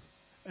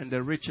and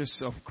the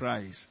riches of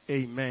Christ.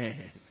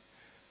 Amen.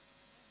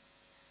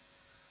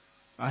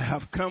 I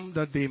have come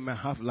that they may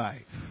have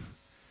life.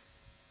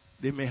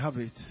 They may have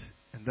it,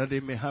 and that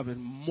they may have it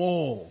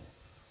more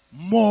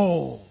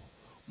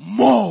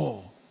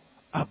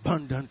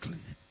abundantly.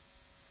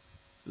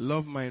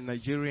 Love my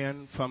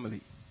Nigerian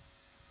family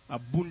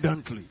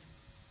abundantly.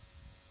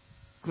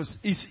 Because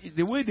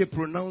the way they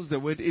pronounce the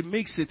word, it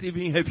makes it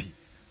even heavy.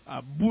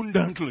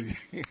 Abundantly.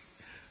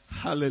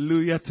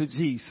 Hallelujah to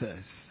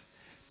Jesus.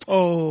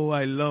 Oh,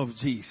 I love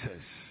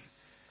Jesus.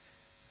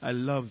 I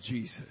love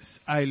Jesus.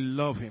 I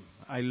love him.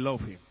 I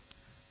love him.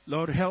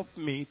 Lord, help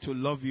me to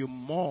love you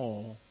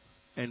more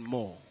and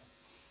more.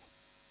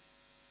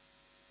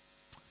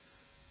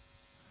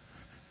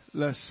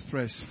 Let's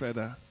press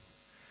further.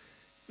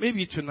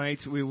 Maybe tonight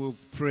we will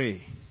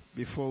pray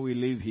before we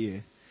leave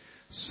here,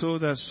 so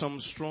that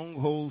some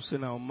strongholds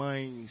in our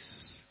minds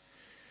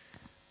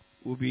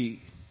will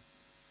be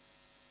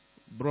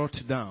brought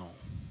down.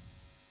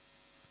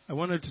 I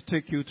wanted to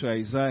take you to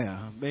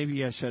Isaiah.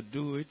 Maybe I should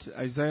do it.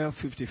 Isaiah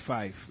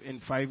 55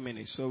 in 5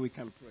 minutes so we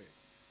can pray.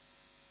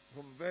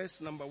 From verse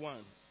number 1.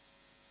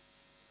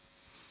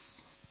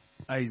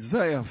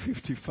 Isaiah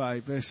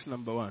 55 verse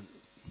number 1.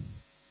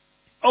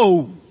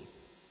 Oh,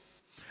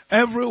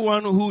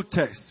 everyone who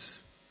tests,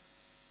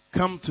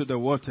 come to the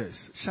waters.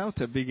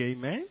 Shout a big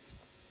amen.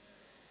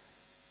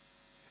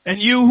 And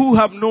you who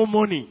have no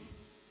money,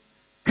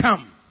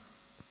 come,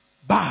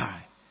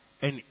 buy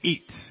and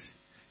eat.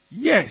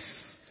 Yes,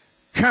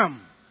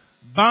 come,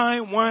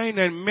 buy wine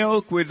and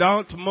milk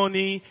without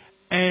money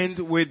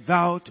and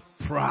without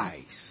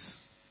price.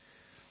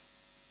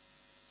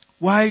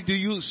 Why do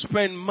you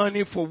spend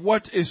money for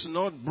what is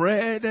not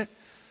bread?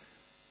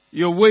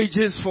 Your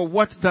wages for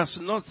what does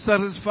not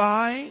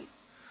satisfy?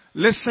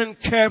 Listen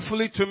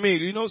carefully to me.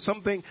 You know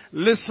something?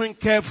 Listen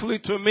carefully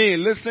to me.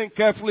 Listen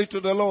carefully to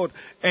the Lord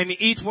and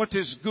eat what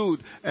is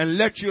good, and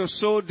let your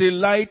soul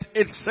delight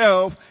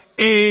itself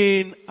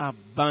in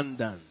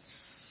abundance.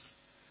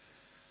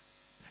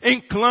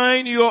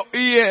 Incline your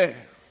ear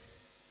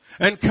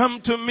and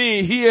come to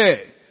me here.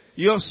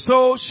 Your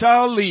soul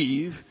shall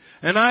live,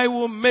 and I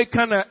will make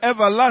an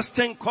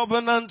everlasting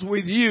covenant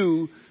with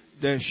you,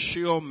 the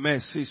sure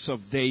mercies of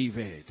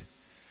David.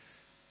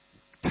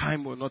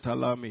 time will not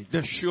allow me.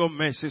 The sure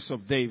mercies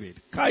of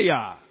David.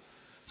 Kaya.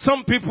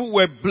 Some people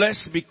were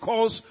blessed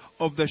because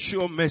of the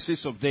sure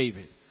mercies of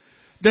David.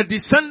 The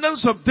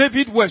descendants of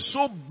David were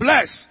so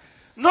blessed,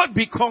 not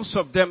because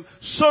of them.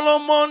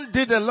 Solomon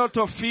did a lot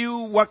of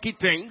few wacky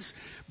things,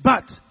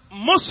 but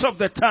most of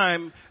the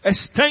time,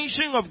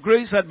 extension of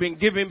grace had been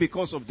given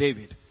because of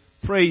David.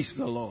 Praise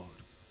the Lord.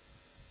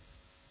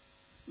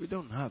 We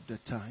don't have the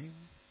time.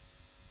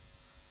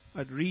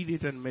 I'd read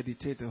it and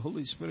meditate. The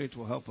Holy Spirit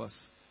will help us.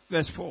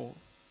 Verse 4.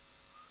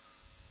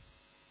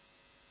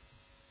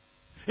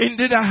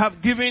 Indeed, I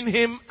have given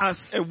him as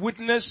a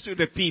witness to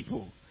the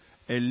people,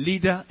 a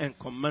leader and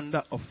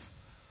commander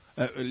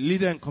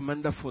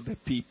for the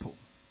people.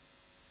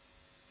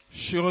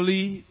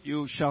 Surely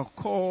you shall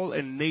call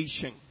a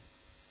nation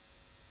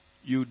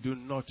you do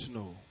not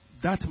know.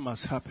 That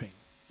must happen.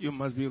 You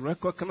must be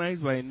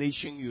recognized by a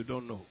nation you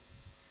don't know.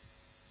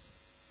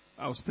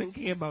 I was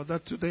thinking about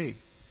that today.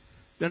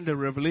 Then the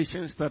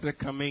revelation started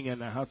coming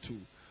and I had to.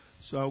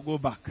 So I'll go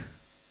back.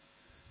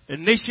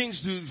 And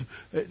nations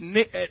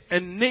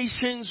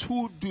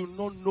who do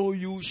not know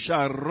you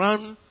shall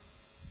run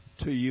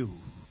to you.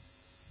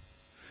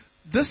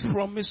 This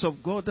promise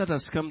of God that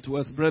has come to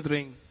us,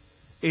 brethren,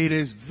 it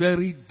is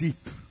very deep.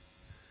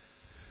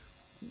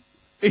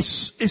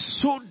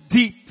 It's so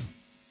deep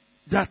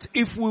that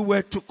if we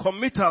were to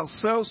commit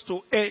ourselves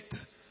to it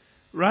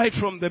right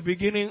from the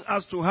beginning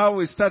as to how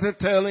He started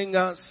telling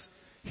us,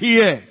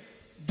 here,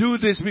 do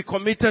this, be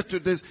committed to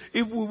this.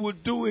 If we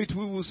would do it,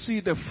 we will see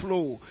the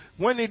flow.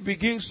 When it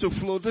begins to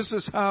flow, this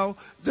is how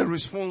the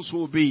response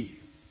will be.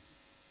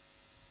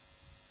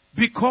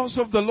 Because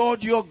of the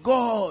Lord your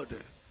God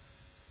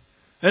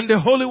and the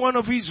Holy One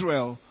of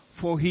Israel,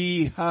 for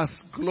He has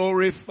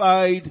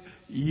glorified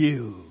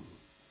you.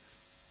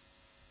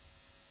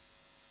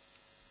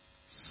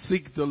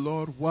 Seek the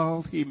Lord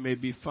while He may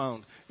be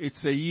found.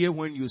 It's a year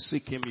when you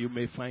seek Him, you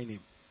may find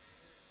Him.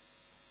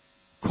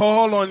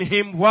 Call on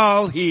Him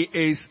while He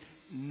is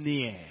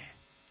near.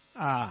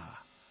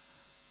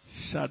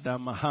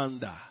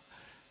 Shadamahanda.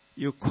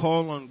 You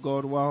call on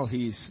God while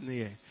He is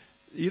near.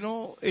 You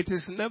know, it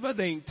is never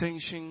the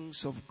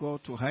intentions of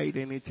God to hide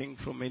anything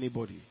from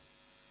anybody.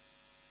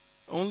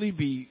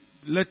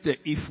 Let the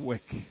if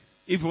work.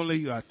 If only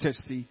you are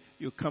thirsty,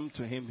 you come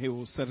to Him, He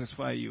will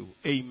satisfy you.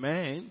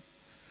 Amen.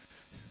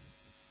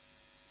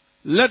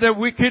 Let the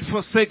wicked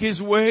forsake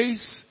his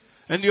ways,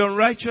 and the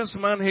unrighteous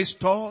man his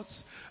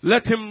thoughts.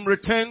 Let him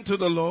return to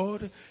the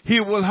Lord. He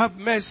will have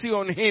mercy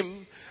on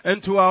him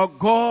and to our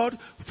God,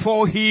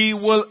 for He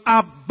will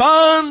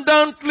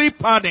abundantly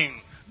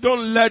pardon.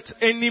 Don't let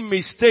any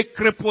mistake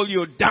cripple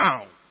you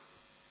down.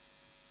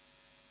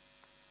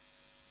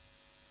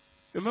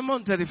 Remember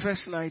on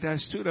 31st night, I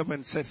stood up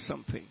and said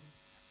something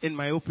in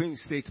my opening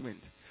statement.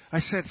 I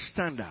said,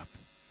 stand up.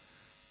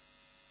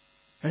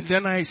 And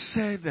then I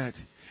said that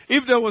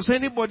if there was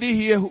anybody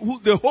here who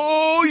the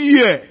whole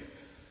year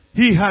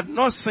he had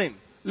not sinned,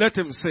 let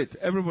him sit.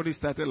 Everybody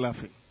started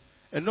laughing.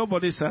 And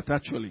nobody sat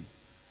actually.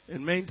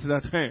 It meant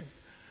that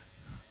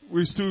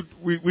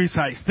we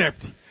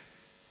sidestepped.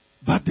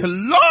 But the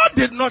Lord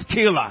did not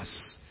kill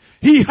us.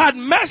 He had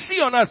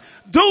mercy on us.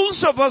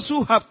 Those of us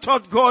who have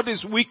thought God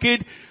is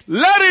wicked,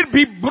 let it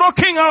be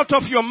broken out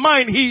of your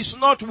mind. He is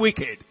not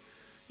wicked.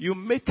 You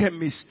make a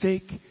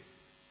mistake,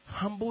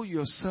 humble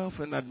yourself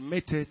and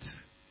admit it,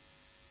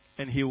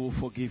 and He will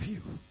forgive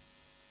you.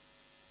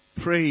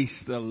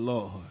 Praise the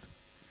Lord.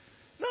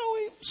 Now,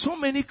 so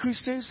many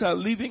Christians are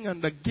living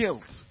under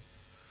guilt.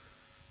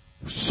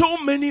 So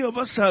many of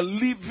us are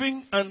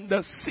living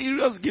under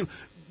serious guilt.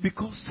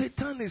 Because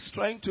Satan is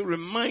trying to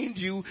remind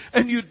you,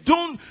 and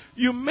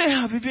you may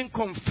have even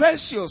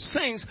confessed your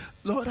sins.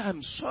 Lord,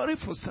 I'm sorry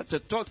for such a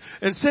thought.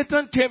 And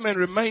Satan came and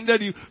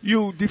reminded you,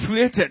 you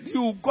deflated,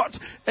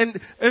 and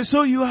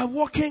so you are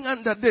walking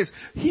under this.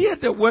 Hear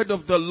the word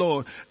of the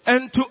Lord.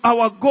 And to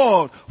our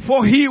God,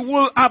 for He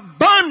will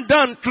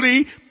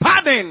abundantly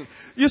pardon.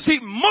 You see,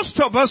 most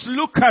of us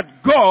look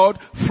at God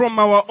from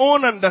our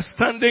own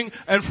understanding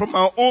and from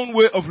our own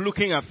way of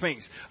looking at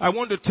things. I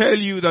want to tell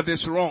you that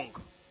it's wrong.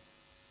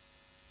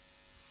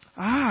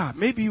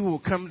 Maybe you will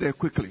come there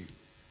quickly.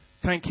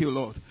 Thank you,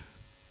 Lord.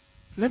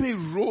 Let me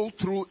roll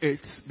through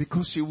it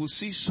because you will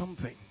see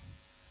something.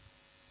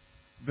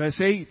 Verse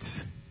 8.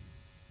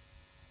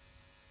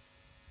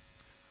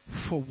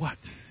 For what?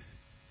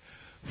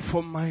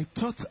 For my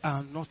thoughts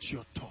are not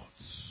your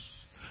thoughts,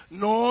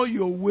 nor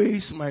your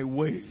ways my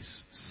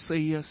ways,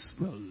 saith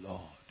the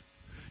Lord.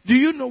 Do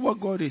you know what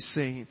God is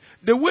saying?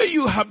 The way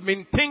you have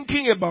been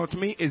thinking about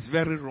me is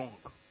very wrong.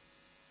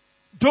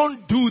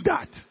 Don't do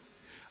that.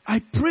 I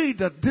pray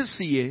that this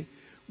year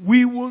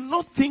we will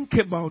not think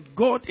about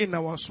God in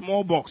our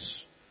small box.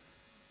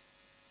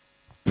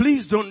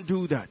 Please don't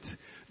do that.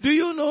 Do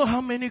you know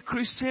how many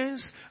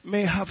Christians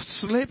may have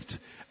slipped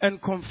and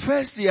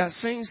confessed their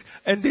sins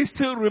and they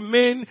still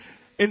remain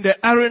in the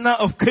arena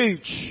of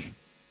cage?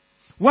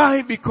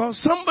 Why?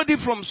 Because somebody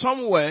from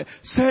somewhere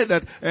said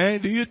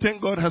that, do you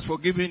think God has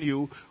forgiven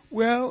you?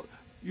 Well,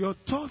 your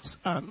thoughts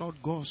are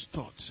not God's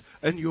thoughts,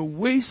 and your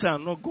ways are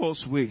not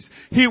God's ways.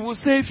 He will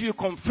say, if you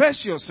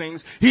confess your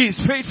sins, He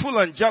is faithful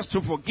and just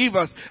to forgive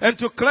us and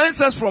to cleanse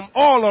us from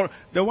all, or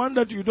the one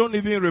that you don't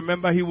even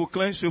remember, He will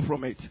cleanse you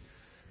from it.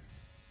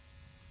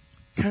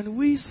 Can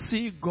we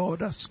see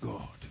God as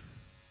God?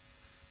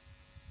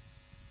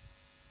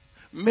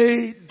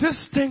 May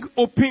this thing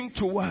open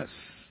to us,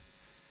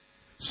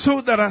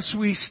 so that as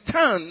we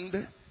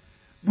stand,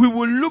 we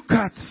will look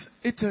at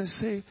it and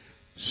say,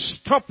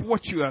 stop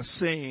what you are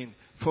saying,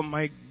 for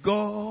my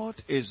God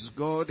is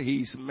God, He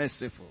is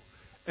merciful.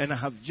 And I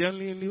have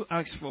genuinely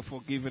asked for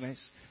forgiveness,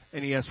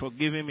 and He has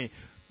forgiven me.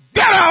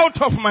 Get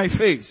out of my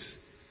face!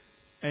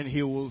 And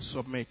He will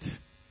submit.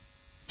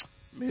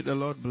 May the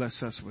Lord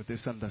bless us with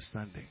this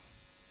understanding.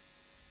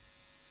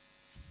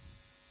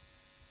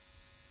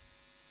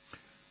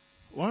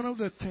 One of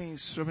the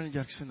things, Reverend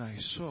Jackson, I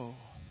saw,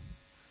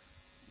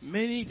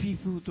 many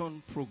people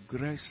don't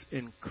progress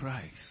in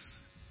Christ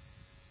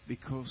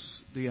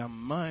because their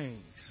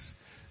minds,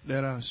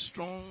 there are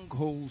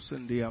strongholds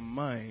in their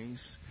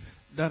minds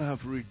that have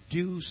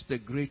reduced the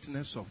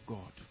greatness of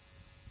God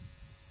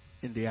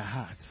in their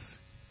hearts.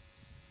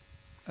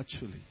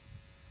 Actually.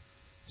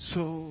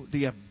 So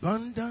the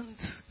abundant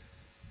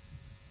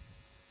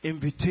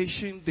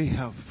invitation they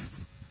have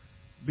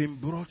been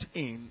brought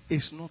in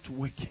is not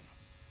working.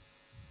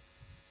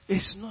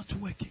 It's not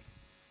working.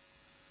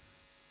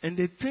 And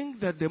they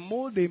think that the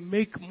more they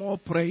make more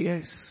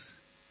prayers,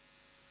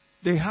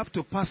 they have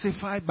to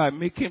pacify by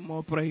making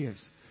more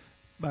prayers.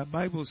 But the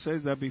Bible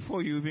says that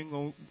before you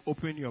even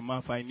open your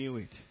mouth, I knew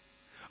it.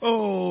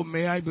 Oh,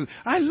 may I be.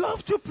 I love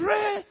to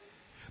pray,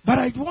 but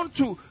I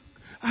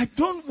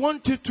don't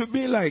want it to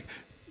be like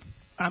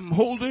I'm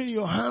holding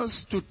your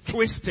hands to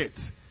twist it.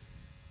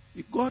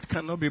 God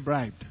cannot be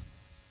bribed.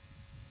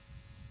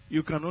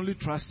 You can only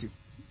trust Him.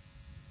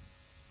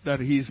 That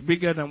He is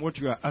bigger than what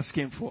you are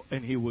asking for,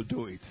 and He will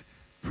do it.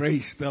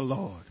 Praise the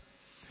Lord.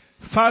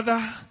 Father,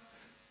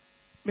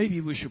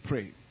 maybe we should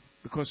pray.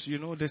 Because you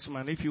know this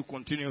man, if you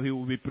continue, he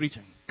will be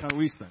preaching. Can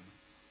we stand?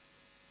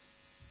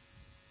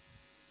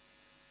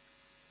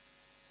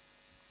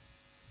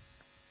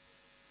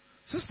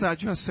 Sister, I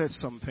just said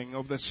something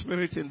of the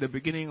Spirit in the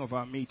beginning of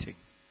our meeting.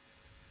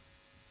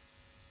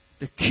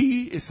 The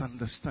key is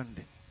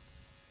understanding.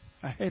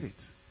 I heard it.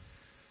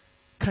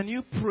 Can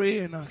you pray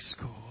and ask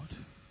God,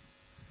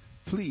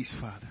 please,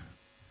 Father,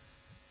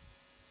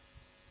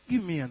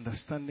 give me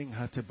understanding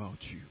heart about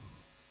you.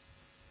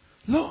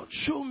 Lord,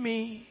 show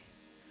me,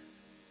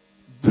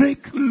 break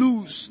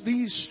loose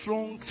these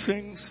strong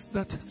things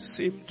that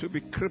seem to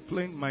be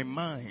crippling my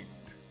mind.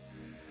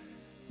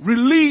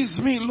 Release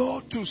me,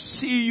 Lord, to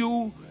see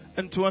you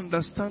and to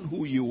understand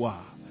who you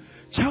are.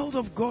 Child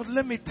of God,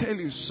 let me tell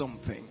you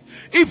something.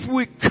 If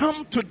we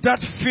come to that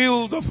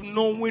field of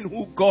knowing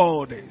who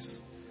God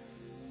is,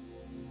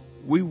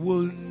 we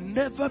will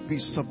never be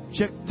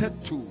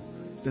subjected to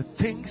the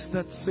things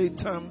that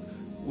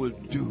Satan will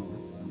do.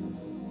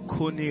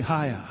 Koni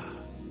haya.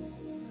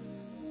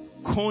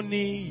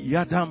 Koni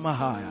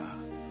yadamahaya.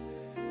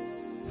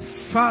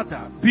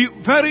 Father, be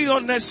very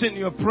honest in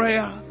your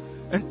prayer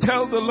and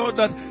tell the Lord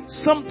that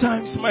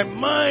sometimes my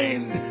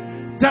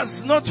mind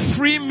does not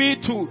free me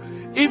to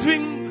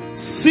even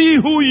see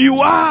who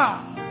you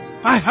are.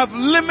 I have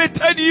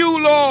limited you,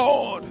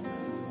 Lord.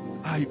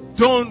 I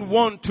don't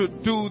want to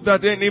do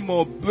that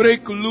anymore.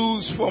 Break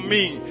loose for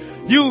me.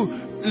 You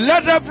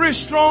let every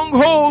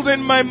stronghold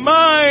in my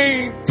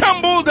mind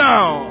tumble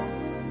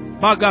down.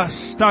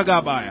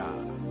 Bagastagabaya.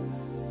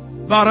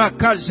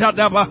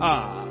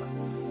 Barakajadabaha.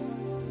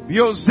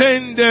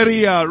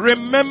 Yozenderia.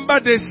 Remember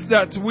this,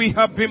 that we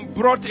have been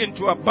brought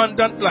into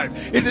abundant life.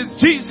 It is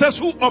Jesus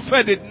who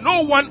offered it,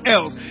 no one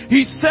else.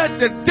 He said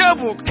the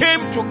devil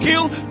came to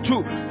kill,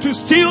 to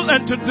steal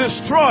and to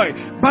destroy.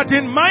 But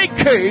in my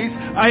case,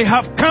 I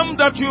have come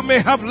that you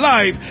may have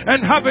life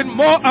and have it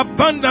more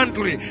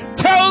abundantly.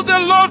 Tell the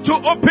Lord to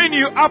open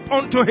you up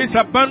unto His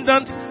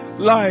abundant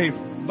life.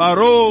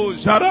 Baro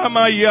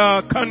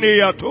Jaramaya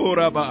Kaneya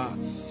Toraba.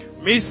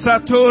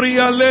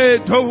 Misatoria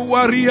le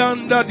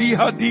towarianda di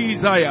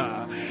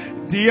hadizaya.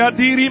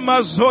 Diadiri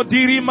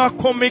mazodiri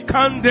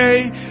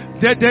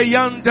makomekande.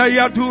 Dedeyanda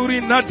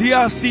yaduri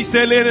nadia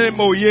siselene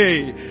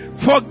moye.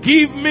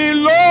 Forgive me,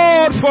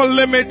 Lord, for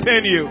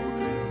limiting you.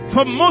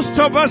 For most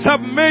of us have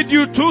made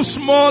you too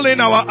small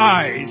in our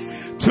eyes.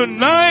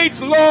 Tonight,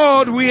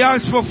 Lord, we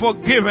ask for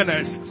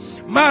forgiveness.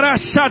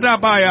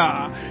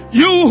 Marashadabaya.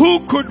 You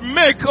who could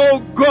make, oh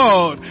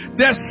God,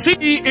 the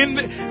sea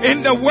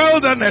in the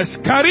wilderness.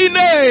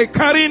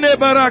 Karine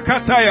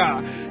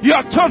barakataya.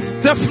 Your thoughts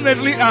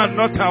definitely are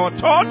not our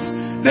thoughts.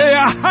 They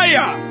are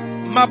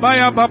higher.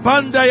 Mabaya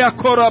babanda ya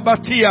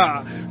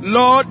korabatia.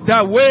 Lord,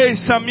 the way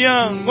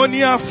samyang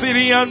monia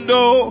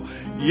firiando.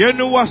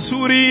 Yenu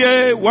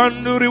wasuriye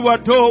wanuri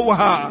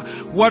wadowa.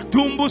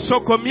 Watumbu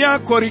sokomia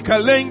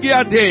korikalengi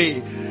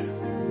ade.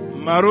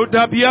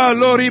 Marudabia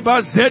lori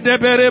bazede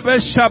berebe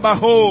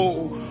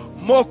shabaho.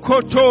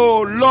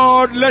 Mokoto,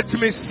 Lord, let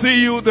me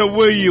see you the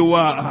way you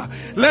are.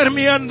 Let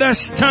me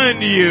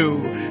understand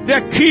you.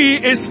 The key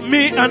is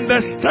me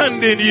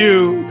understanding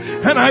you.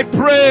 And I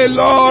pray,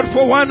 Lord,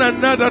 for one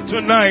another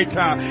tonight.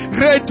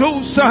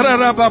 Redu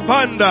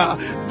sararababanda,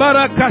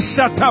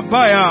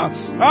 barakashatabaya.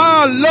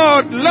 Ah,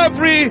 Lord,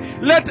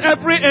 let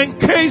every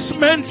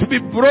encasement be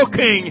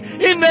broken.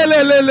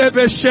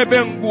 Inelelelebe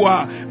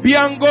shebengua,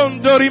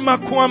 biangondori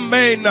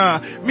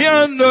makwamena,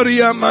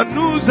 miandoria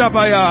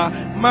manuzabaya,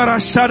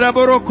 marashada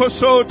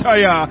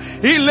borokosotaya,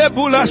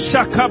 ilebula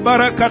shaka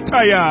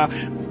barakataya,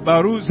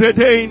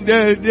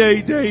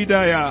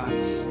 baruzedeindaya.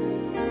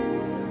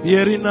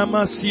 Yerina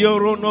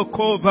masioro no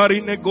ko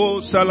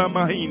varinego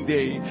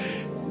salamahinde.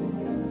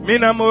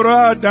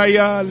 Minamora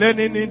daya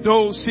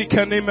leninido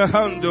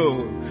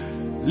sikanimehando.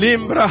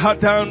 Limbra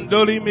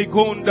hatando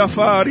limigunda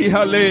fari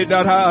hale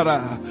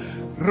darara.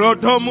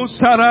 Rodomu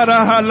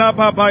sarara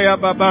halababaya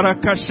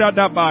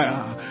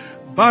babarakashadabaya.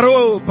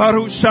 Baro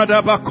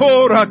barushada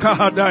bakora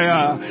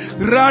kahadaya.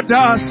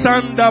 Rada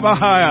sanda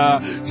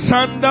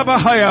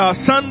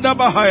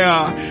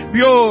bahaya.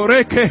 Bio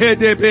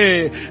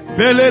rekehedebe.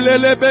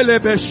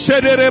 Belelelebelebe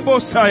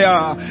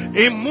shederebosaya.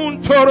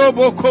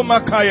 Imuntorobo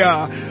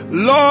makaya.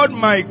 Lord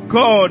my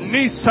God,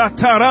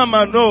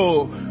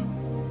 nisataramano.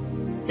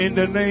 In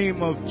the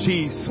name of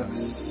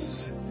Jesus.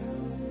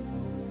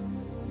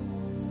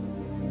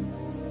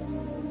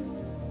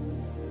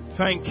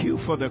 Thank you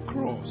for the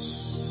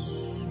cross.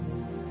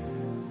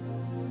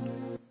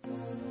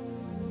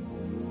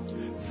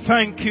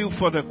 Thank you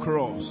for the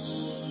cross.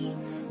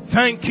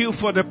 Thank you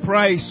for the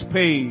price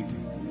paid.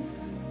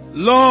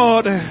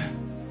 Lord,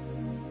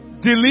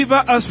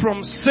 deliver us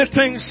from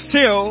sitting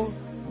still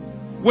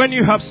when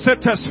you have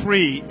set us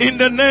free. In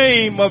the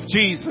name of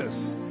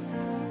Jesus.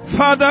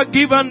 Father,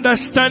 give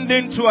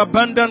understanding to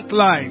abundant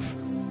life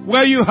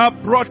where you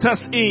have brought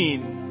us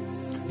in.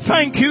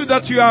 Thank you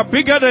that you are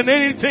bigger than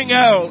anything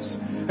else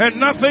and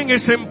nothing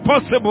is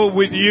impossible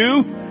with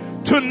you.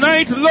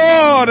 Tonight,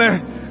 Lord,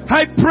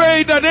 I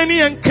pray that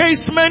any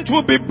encasement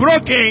will be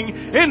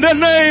broken in the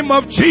name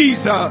of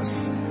Jesus.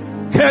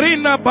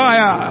 Kerina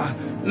Baya.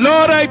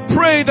 Lord, I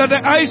pray that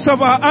the eyes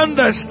of our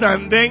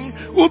understanding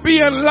will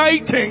be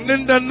enlightened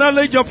in the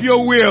knowledge of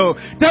your will,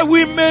 that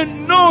we may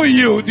know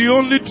you, the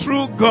only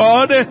true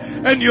God,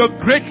 and your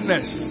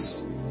greatness.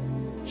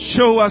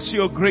 Show us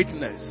your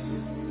greatness.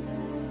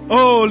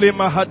 Oh, le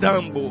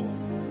mahadambo.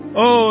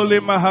 Oh, le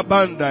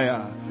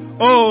mahabandaya.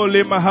 Oh,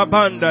 le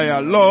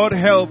mahabandaya. Lord,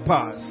 help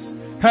us.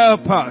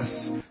 Help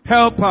us.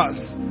 Help us.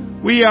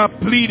 We are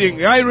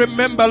pleading. I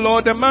remember,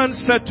 Lord, the man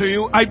said to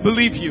you, I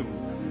believe you.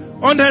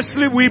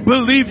 Honestly, we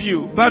believe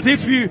you. But if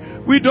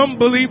we don't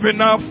believe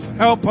enough,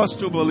 help us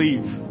to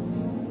believe.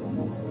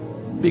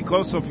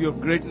 Because of your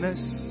greatness,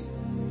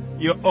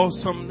 your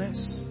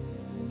awesomeness,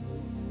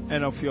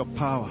 and of your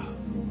power.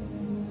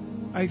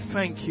 I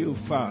thank you,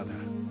 Father,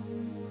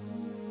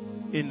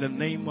 in the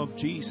name of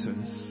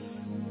Jesus,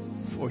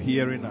 for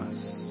hearing us.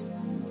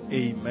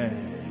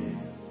 Amen.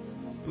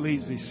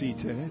 Please be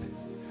seated.